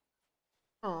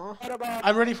 Aww.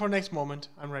 I'm ready for next moment.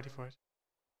 I'm ready for it.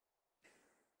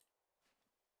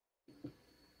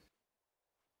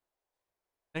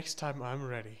 Next time I'm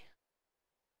ready.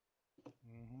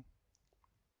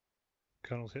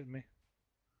 Colonel's hitting me.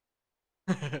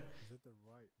 Is it the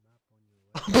right map on your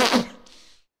left?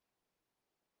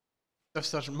 If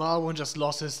such Marwan just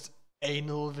lost his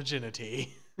anal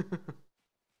virginity.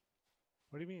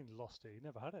 What do you mean lost it? He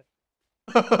never had it.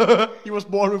 He was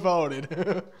born without it.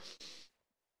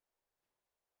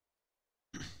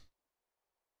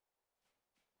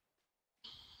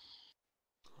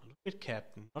 Look at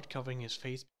Captain, not covering his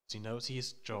face because he knows he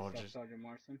is George. Sergeant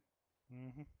Marston.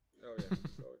 Mm-hmm. Oh yeah.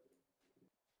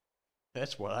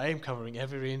 That's why I am covering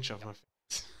every inch of my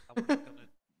face. I'm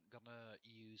gonna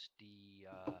use the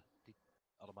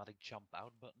automatic jump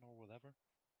out button or whatever.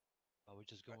 We're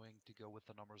just going to go with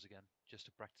the numbers again, just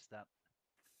to practice that.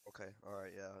 Okay,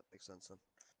 alright, yeah, that makes sense then.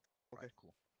 Okay, right,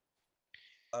 cool.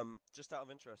 Just out of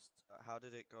interest, how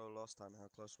did it go last time? How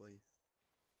close were you?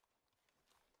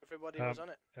 Everybody was on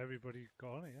it. Everybody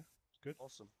got on it, yeah. It's good.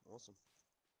 Awesome, awesome.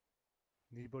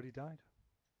 Nobody died.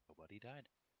 Nobody died.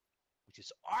 Which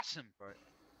is awesome! Right.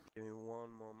 Give me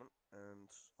one moment and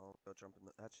I'll go jump in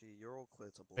the... Actually, you're all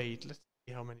clear to board. Wait, let's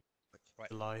see how many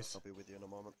lies. I'll be with you in a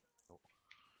moment. Oh.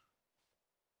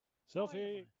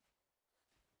 Selfie!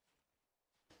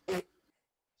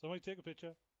 Somebody take a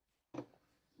picture.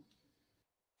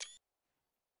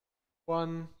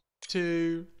 1,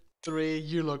 2, 3.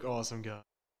 You look awesome, guy.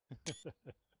 I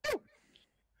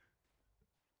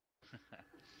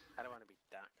don't want to be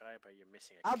that guy, but you're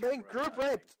missing a I'm being group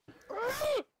raped!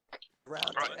 Right,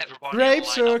 everybody Rape line up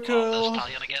circle. on the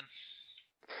stallion again.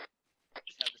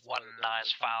 One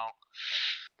nice foul.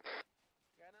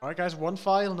 Alright guys, 1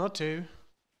 file, not 2.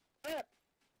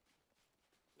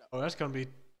 Oh, that's gonna be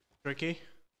tricky.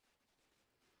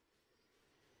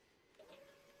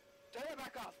 Turn it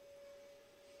back off!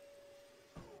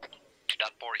 You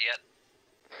not bored yet?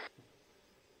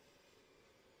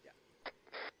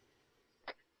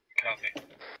 Copy.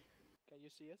 Can you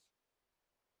see us?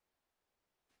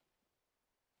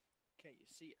 Can you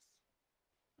see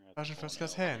us? Sergeant First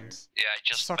Class hands. Yeah, I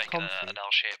just Suck make comfy. an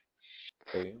L shape.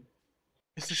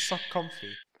 Is this sock comfy?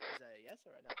 Is that a yes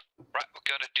or a no? Right, we're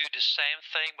gonna do the same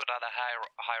thing but at a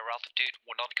higher altitude.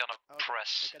 We're not gonna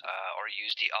press or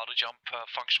use the auto jump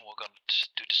function. We're gonna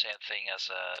do the same thing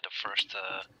as the first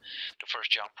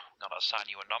jump. We're gonna assign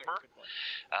you a number.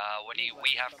 When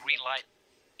we have green light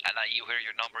and you hear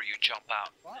your number, you jump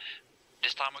out.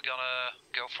 This time we're gonna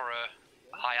go for a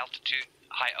high altitude,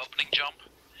 high opening jump.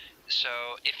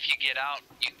 So if you get out,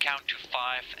 you count to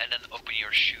 5 and then open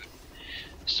your chute.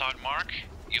 Sign Mark,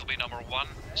 you'll be number 1,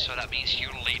 so that means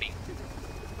you're leading.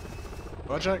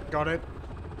 Roger, got it.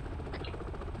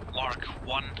 Mark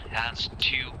 1, Hans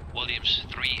 2, Williams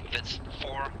 3, Vincent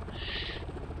 4,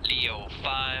 Leo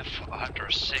 5,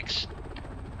 Hunter 6,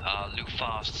 Lou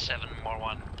Fast 7,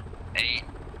 Marwan 8,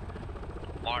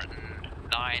 Martin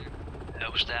 9,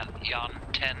 who's that? Jan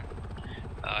 10,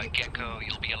 Gecko,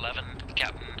 you'll be 11,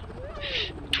 Captain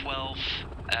 12,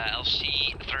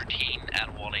 LC 13,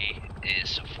 and Wally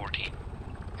is 14.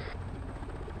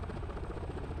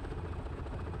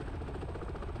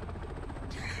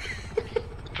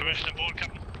 Permission aboard,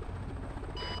 Captain.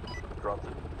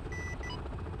 Granted.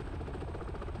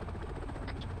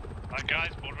 Alright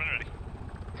guys, board when ready.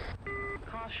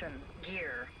 Caution,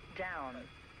 gear down.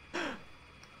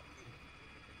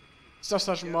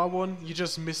 Sir.Smashalot, you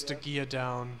just missed the gear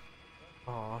down.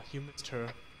 Aw, you missed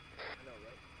her.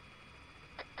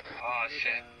 Oh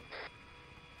shit.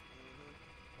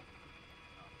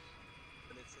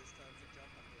 When it's his time to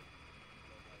jump, I'm here.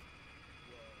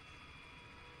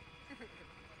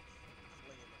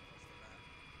 Flinging across the map.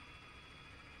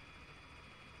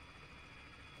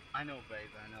 I know,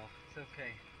 babe, I know. It's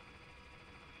okay.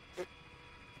 Look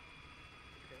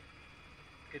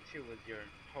at you with your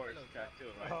horse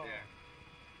tattoo right there.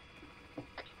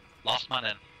 Last man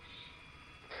in.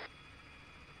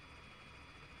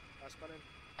 Last one in.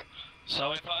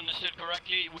 So if I understood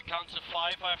correctly, we count to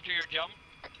 5 after you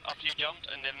jumped,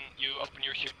 and then you open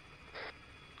your chute.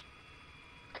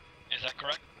 Is that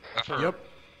correct? Yep.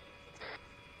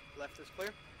 Left is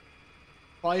clear.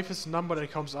 5 is the number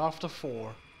that comes after 4.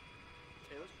 Okay,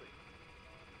 let's free.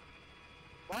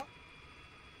 What?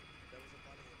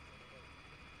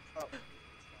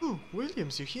 Ooh,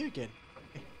 Williams, you're here again.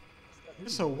 You're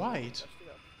so white.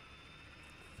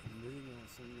 I'm reading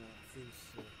some things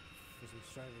for some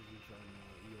strategies on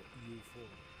EU4.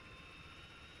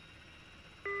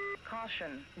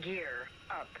 Caution, gear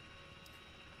up.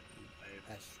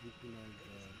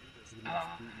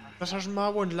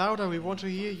 Sir.Smashalot, louder, we want to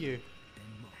hear you.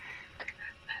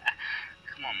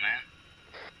 Come on, man.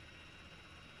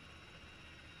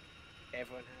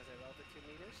 Everyone has their altitude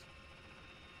meters?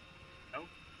 No?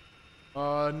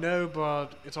 No,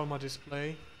 but it's on my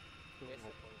display.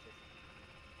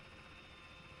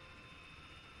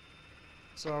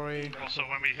 Sorry. Also,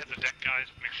 when we hit the deck, guys,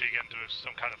 make sure you get into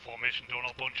some kind of formation, don't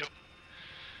all bunch up.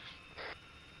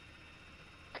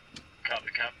 Copy,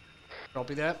 Cap.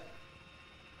 Copy that.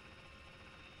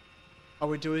 Are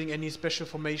we doing any special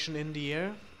formation in the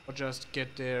air? Or just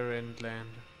get there and land?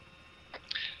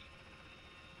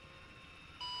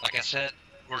 Like I said,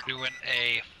 we're doing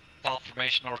a path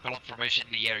formation or column formation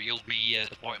in the air. You'll be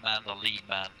the point man, the lead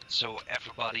man. So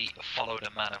everybody follow the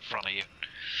man in front of you.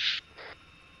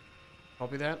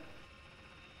 Copy that.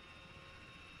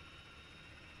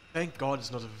 Thank God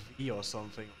it's not a V or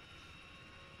something.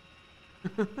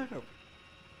 Right, turn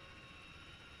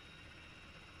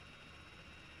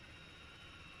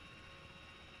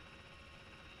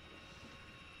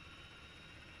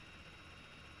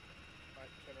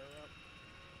her around.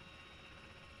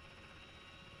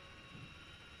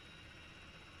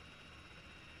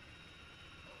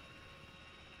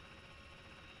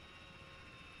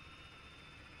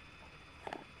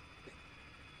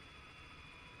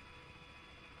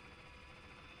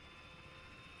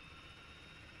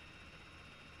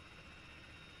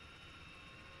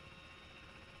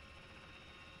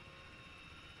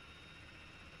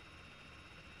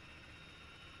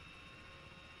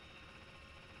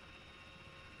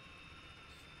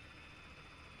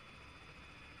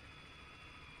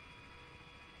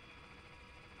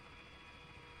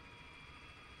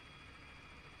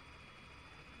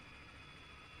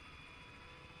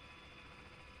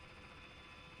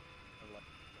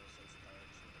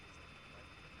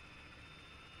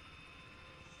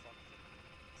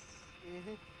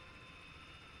 Mm-hmm.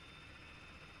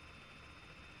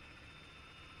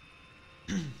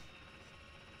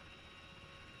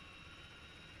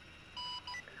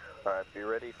 Alright, be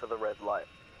ready for the red light.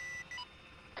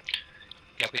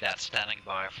 Copy that, standing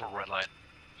by for red light.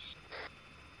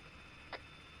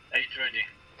 8 ready.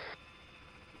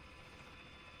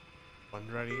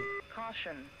 1 ready.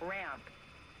 Caution, ramp.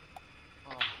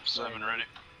 7 ready.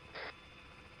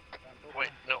 Wait,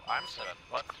 no, I'm 7.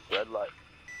 What? Red light.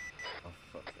 Oh,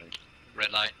 fuck's sake.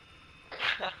 Red light.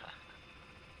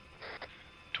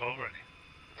 12 ready.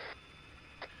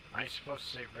 I'm supposed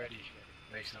to say ready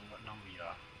based on what number you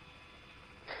are.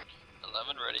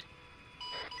 11 ready.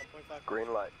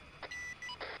 Green light.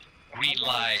 Green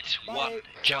light. 1,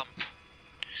 jump.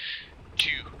 2,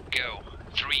 go.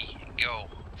 3, go.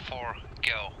 4,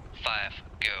 go. 5,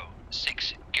 go.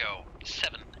 6, go.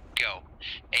 7, go.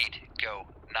 8, go.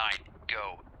 9,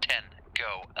 go. 10,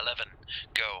 go. 11,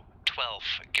 go. 12,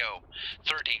 go.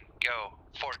 13, go.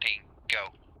 14,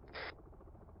 go.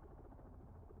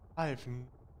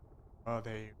 Oh,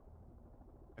 there you.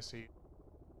 I see.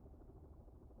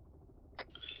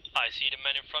 I see the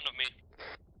man in front of me.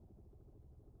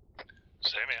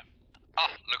 Same here. Ah,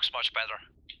 looks much better.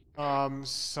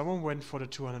 Someone went for the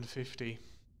 250.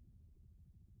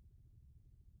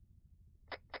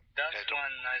 That's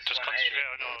one nice Just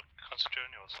 180. concentrate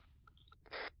on yours.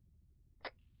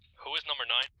 Who is number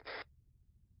 9?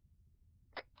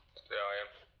 Yeah, I am.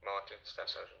 Martin, Staff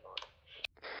Sergeant Martin.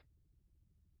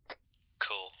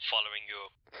 Cool, following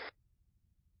you.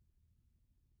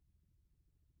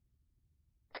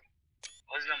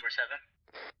 Who's number 7?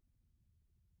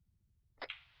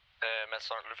 Matt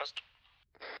Sergeant first.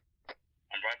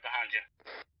 I'm right behind you.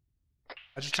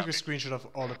 I just took a screenshot of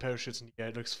all the parachutes in the air.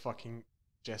 It looks fucking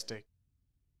majestic.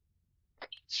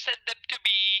 Send them to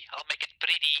me. I'll make it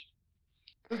pretty.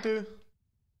 Will do.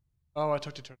 Oh, I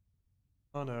took the turn.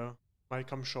 Oh no. Might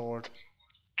come short.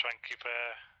 Try and keep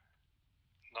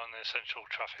non-essential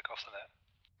traffic off the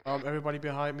net. Everybody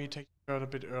behind me, take the turn a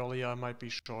bit earlier. I might be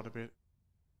short a bit.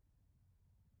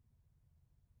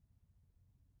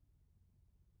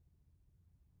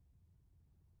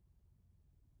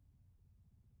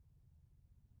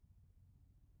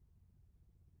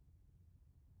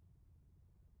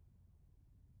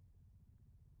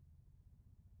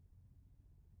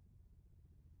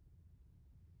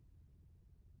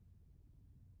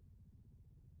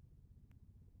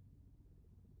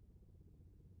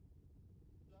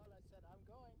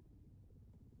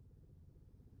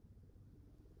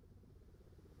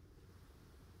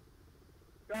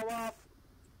 Go off!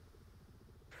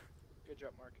 Good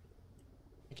job, Mark.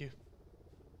 Thank you.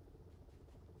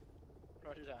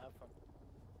 Roger that, have fun.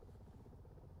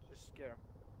 Just scare him.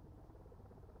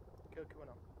 Kill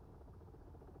Kuno.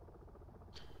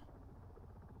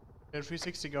 Get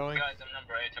 360 going. Guys, I'm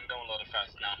number 8. I'm going a little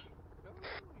fast now.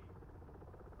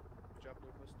 Good job,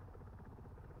 Lucas.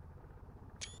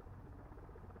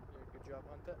 Yeah, good job,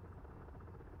 Hunter.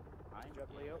 Good job,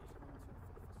 Leo.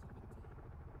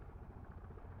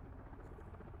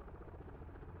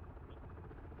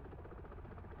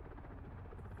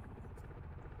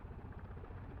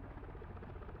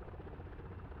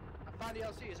 I found the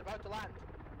LC, it's about to land.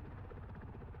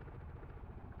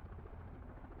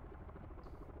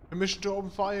 Permission to open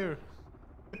fire.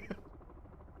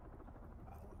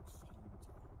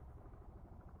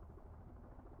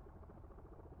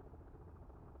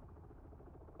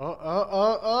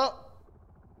 Oh.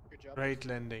 Good job. Great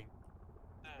landing.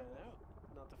 No,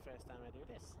 not the first time I do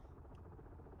this.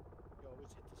 You always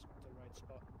hit the right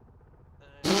spot.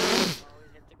 I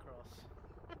always hit the cross.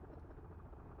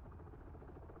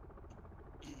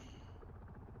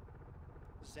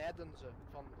 Zijdense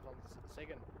van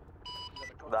Zeggen.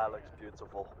 That looks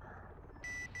beautiful.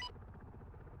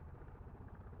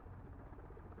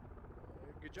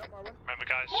 Good job, Marlon. Remember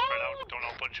guys, spread out, don't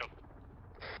all bunch up.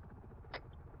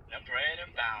 Number 8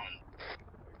 inbound.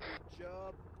 Good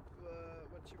job.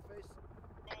 What's your face?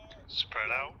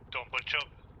 Spread out, don't bunch up.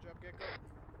 Good job, Gecko.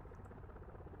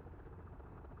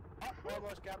 Oh,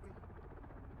 almost, Captain.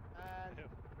 And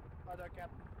other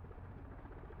Captain.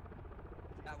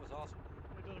 That was awesome.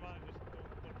 It doesn't matter, just don't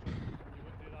bunch up. You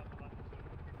wouldn't do that in the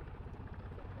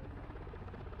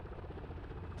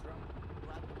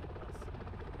landing zone.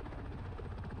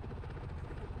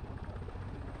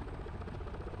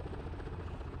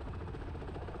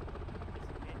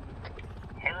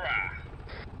 Hurrah!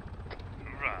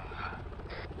 Hurrah!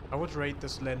 I would rate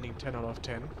this landing 10 out of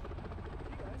 10. Hey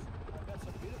guys, I've got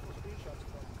some beautiful screenshots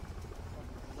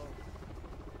from below.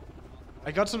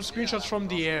 I got some screenshots from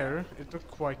the air. It looked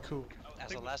quite cool.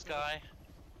 As the last guy,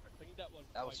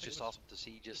 that was just awesome to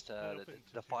see. Just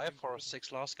the 5 or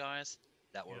 6 last guys.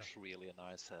 That was really a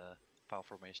nice power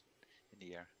formation in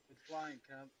the air. It's flying,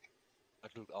 Cam.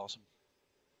 That looked awesome.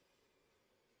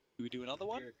 Do we do another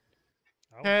one?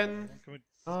 10, Can we,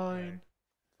 9.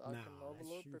 Falcon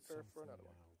Overlord, prepare for another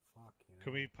one.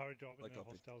 can we power drop in the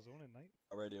hostile zone at night?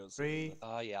 Our radios. 3.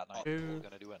 Yeah, at night. 2. We're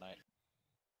gonna do it at night.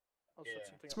 I'll set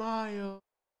something up. Smile.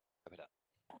 Copy that.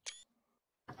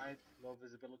 Night, low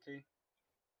visibility.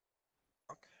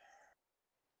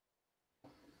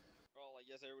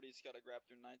 guess everybody's gotta grab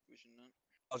their night vision now.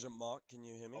 Sergeant Mark, can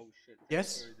you hear me? Oh shit.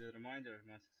 Yes. Sorry, the reminder,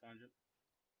 Master Sergeant.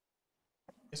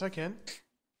 Yes, I can.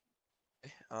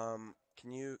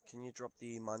 Can you drop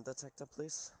the mine detector,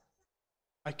 please?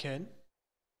 I can.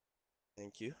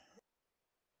 Thank you.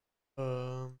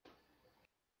 There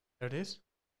it is.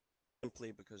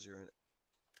 Simply because you're in.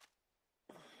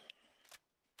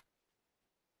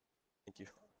 Thank you.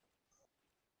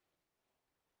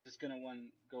 Just gonna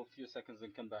go a few seconds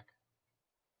and come back.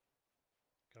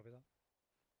 Copy that.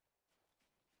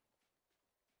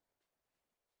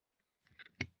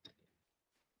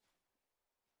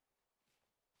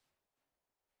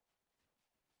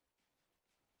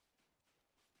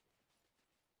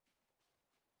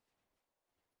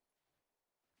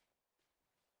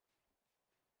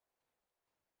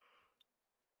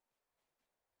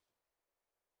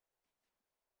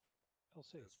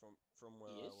 LC. Yes, from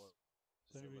where Yes. I was.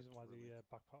 Is there any it reason why looked the really-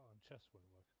 back part on chest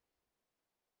wouldn't work?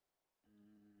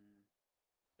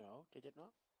 No, did it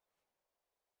not?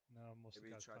 No, most of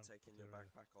Maybe the guys try can't taking put your their,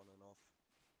 backpack on and off.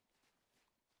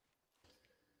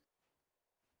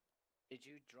 Did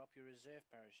you drop your reserve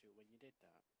parachute when you did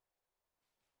that?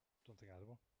 Don't think I had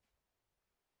one.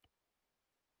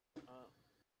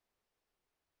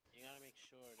 You gotta make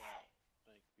sure that,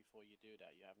 like, before you do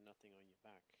that, you have nothing on your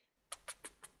back.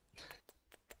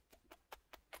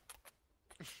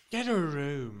 Get a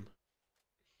room.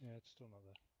 Yeah, it's still not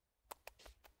there.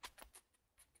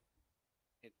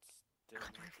 It's still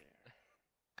not there.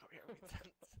 Come here,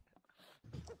 Vincent.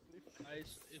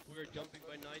 Guys, if we're jumping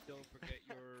by night, don't forget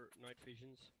your night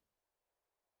visions.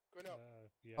 Go now.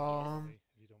 Yeah, Um,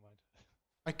 if you don't mind.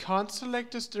 I can't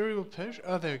select the steerable push.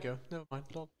 Oh, there we go. Never mind.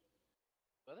 Lol.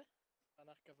 Wat?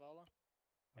 Anarkavala?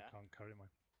 I can't carry mine.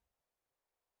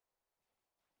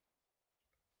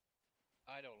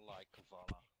 I don't like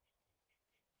Kavala.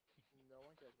 No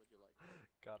one cares what you like.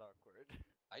 Got awkward.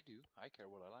 I do. I care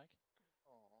what I like.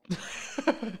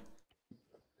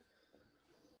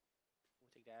 We'll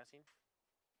take the ass in.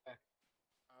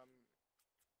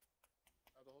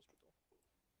 Naar de hospital.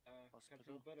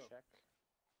 Hospital, check.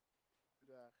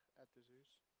 Daar, at the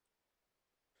Zeus.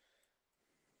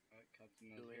 Alright,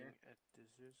 Captain is Doing here. at the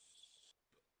Zeus.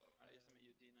 Hij is met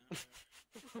UD now.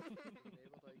 Nee,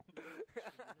 wat hij doet, is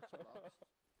laatst.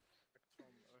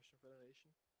 Van Russian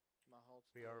Federation. Maar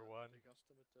haalt We are one. de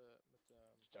gasten met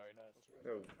Join us.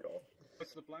 Oh god.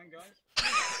 What's the plan, guys?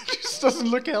 This doesn't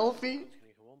look healthy.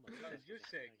 Guys, you're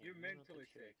sick. You're mentally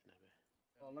sick.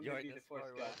 Well, let me Join be the us first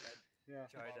for guy. one. Yeah.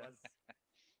 Join us.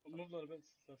 Move a little bit,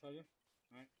 Sergeant.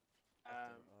 Alright.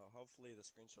 Hopefully the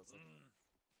screenshots are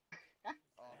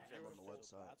I'm on the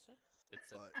website.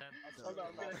 It's a But 10. Hold on,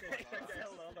 I'm gonna take. Okay,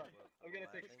 hold on. I'm gonna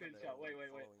take a screenshot. Wait.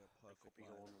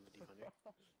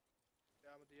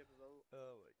 Ja, maar die hebben wel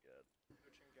Oh my god.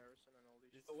 Search and Garrison en al die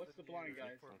shit. So what's the plan,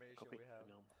 guys? Information we have.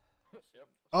 Yep.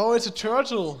 Oh, it's a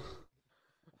turtle.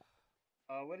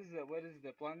 What is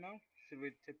the plan now? Should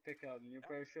we pick out a new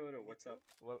parachute or what's up?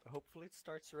 Well, hopefully it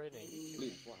starts raining.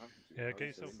 Yeah, get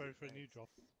yourself ready for a new drop.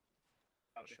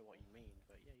 Not sure what you mean,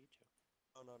 but yeah, you too.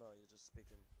 Oh no, you're just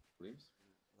speaking. Please?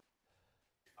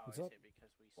 Oh, What's is up? it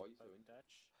because we Why you spoke doing?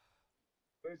 Dutch?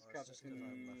 Where's Oh, it's just 'cause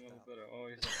I'm left out. Captain? Oh,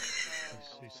 he's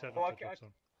He's 7 Oh, for okay, drop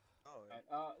zone. Oh,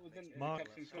 yeah. Within Mark,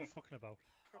 Captain stop Cook. fucking about.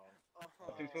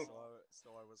 Captain Cook.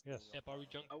 So I was. Yes. Yep, are we I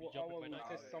jumping will by night?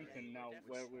 test something now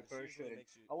where we're Which usually parachuting.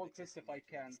 makes you- I will makes it test if seem I like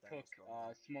you can understand cook what's going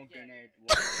on. smoke grenade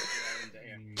while we're in the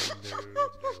air. No.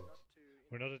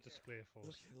 We're not a display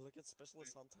force. Look at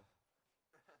Specialist Hunter.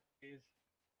 Please.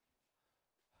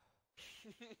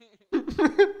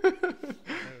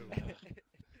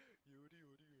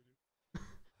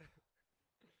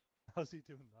 How's he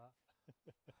doing that?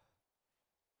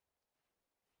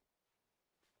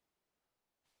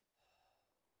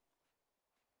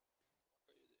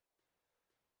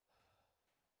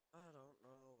 I don't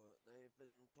know what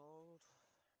they've been told.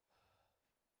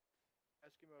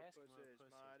 Eskimo pussy is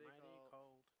mighty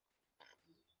cold.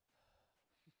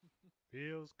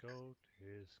 Feels cold,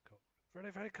 is cold.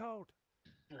 Very, very cold.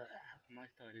 My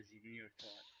thought is even your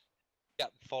thought. Yeah,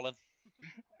 fallen.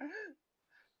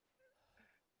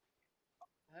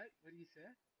 What do you say?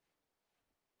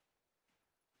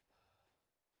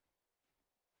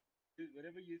 Dude,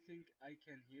 whatever you think, I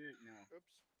can hear it now.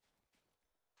 Oops.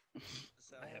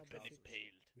 I have been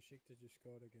impaled. Besiktas just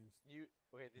scored against.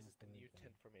 Wait, this is the new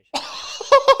 10 formation.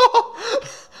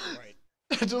 Right.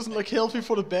 It doesn't look healthy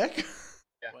for the back.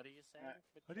 Yeah. What are you saying?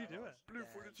 How do you do it? Blue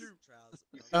 42.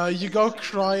 You go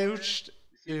crouched,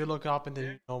 you look up, and then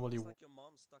you normally It's walk. like your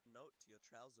mom stuck note to your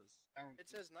trousers. Down, It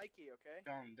says Nike, okay?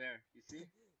 down there. You see? It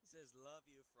says love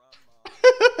you from mom.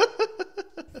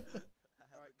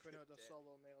 Alright, Quino, the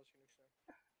solo male is gonna say.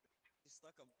 He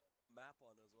stuck a map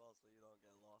on as well, so you don't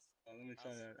get lost. Oh, let me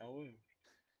try that. I will.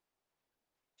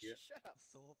 Yeah. Shut up.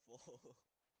 Thoughtful.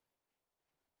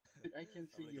 I can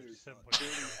see your I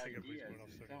brilliant think everybody's ideas going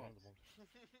off and 31 at thoughts. the moment.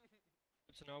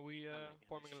 So now we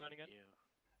forming a line again?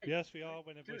 Yes, we are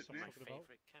when everybody's Good, stops man. talking about.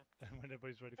 Favorite captain. And when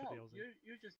everybody's ready for Oh, the LZ. you're just